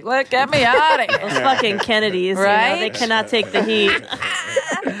pants were like, "Let get me out of Those here." fucking Kennedys, Right? they cannot take the heat.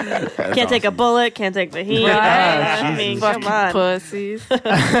 Can't take a bullet. Can't take the heat. Right? I mean, come Fucking on. pussies.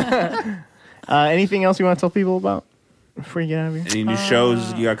 Anything else you want to tell people about before you get out of here? Any new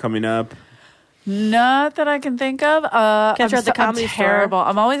shows you got coming up? Not that I can think of. Catch her at the Comedy I'm Store. terrible.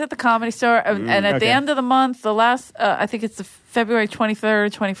 I'm always at the Comedy Store, and at the Okay. end of the month, the last, I think it's the February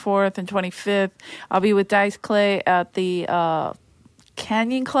 23rd, 24th, and 25th. I'll be with Dice Clay at the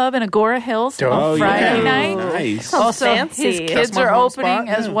Canyon Club in Agora Hills on Friday night. Nice. Sounds Also, fancy. his That's kids my are home opening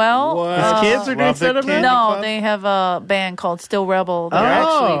spot. as well. His kids are doing Love the stand-up kid. now? No, Club. they have a band called Still Rebel. They're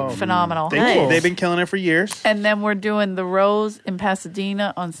Oh. actually phenomenal. Nice. They've been killing it for years. And then we're doing the Rose in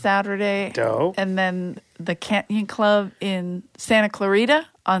Pasadena on Saturday. Dope. And then the Canyon Club in Santa Clarita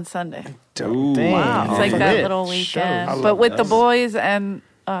on Sunday. Ooh, Dang. wow. It's like Lit that little shows. weekend, I love but with the those. boys and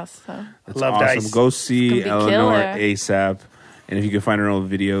us. So. That's Love awesome. Dice. Go see It's gonna be Eleanor killer. ASAP. And if you can find her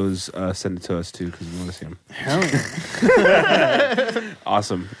old videos, send it to us too because we want to see them. Hell yeah.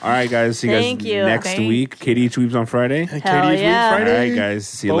 Awesome. All right, guys. See you Thank guys you. next Thanks. week. Katie Each Weeps on Friday. Hell Katie's Week yeah. All Friday. right, guys.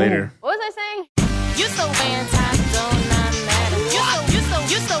 See you Boom. later.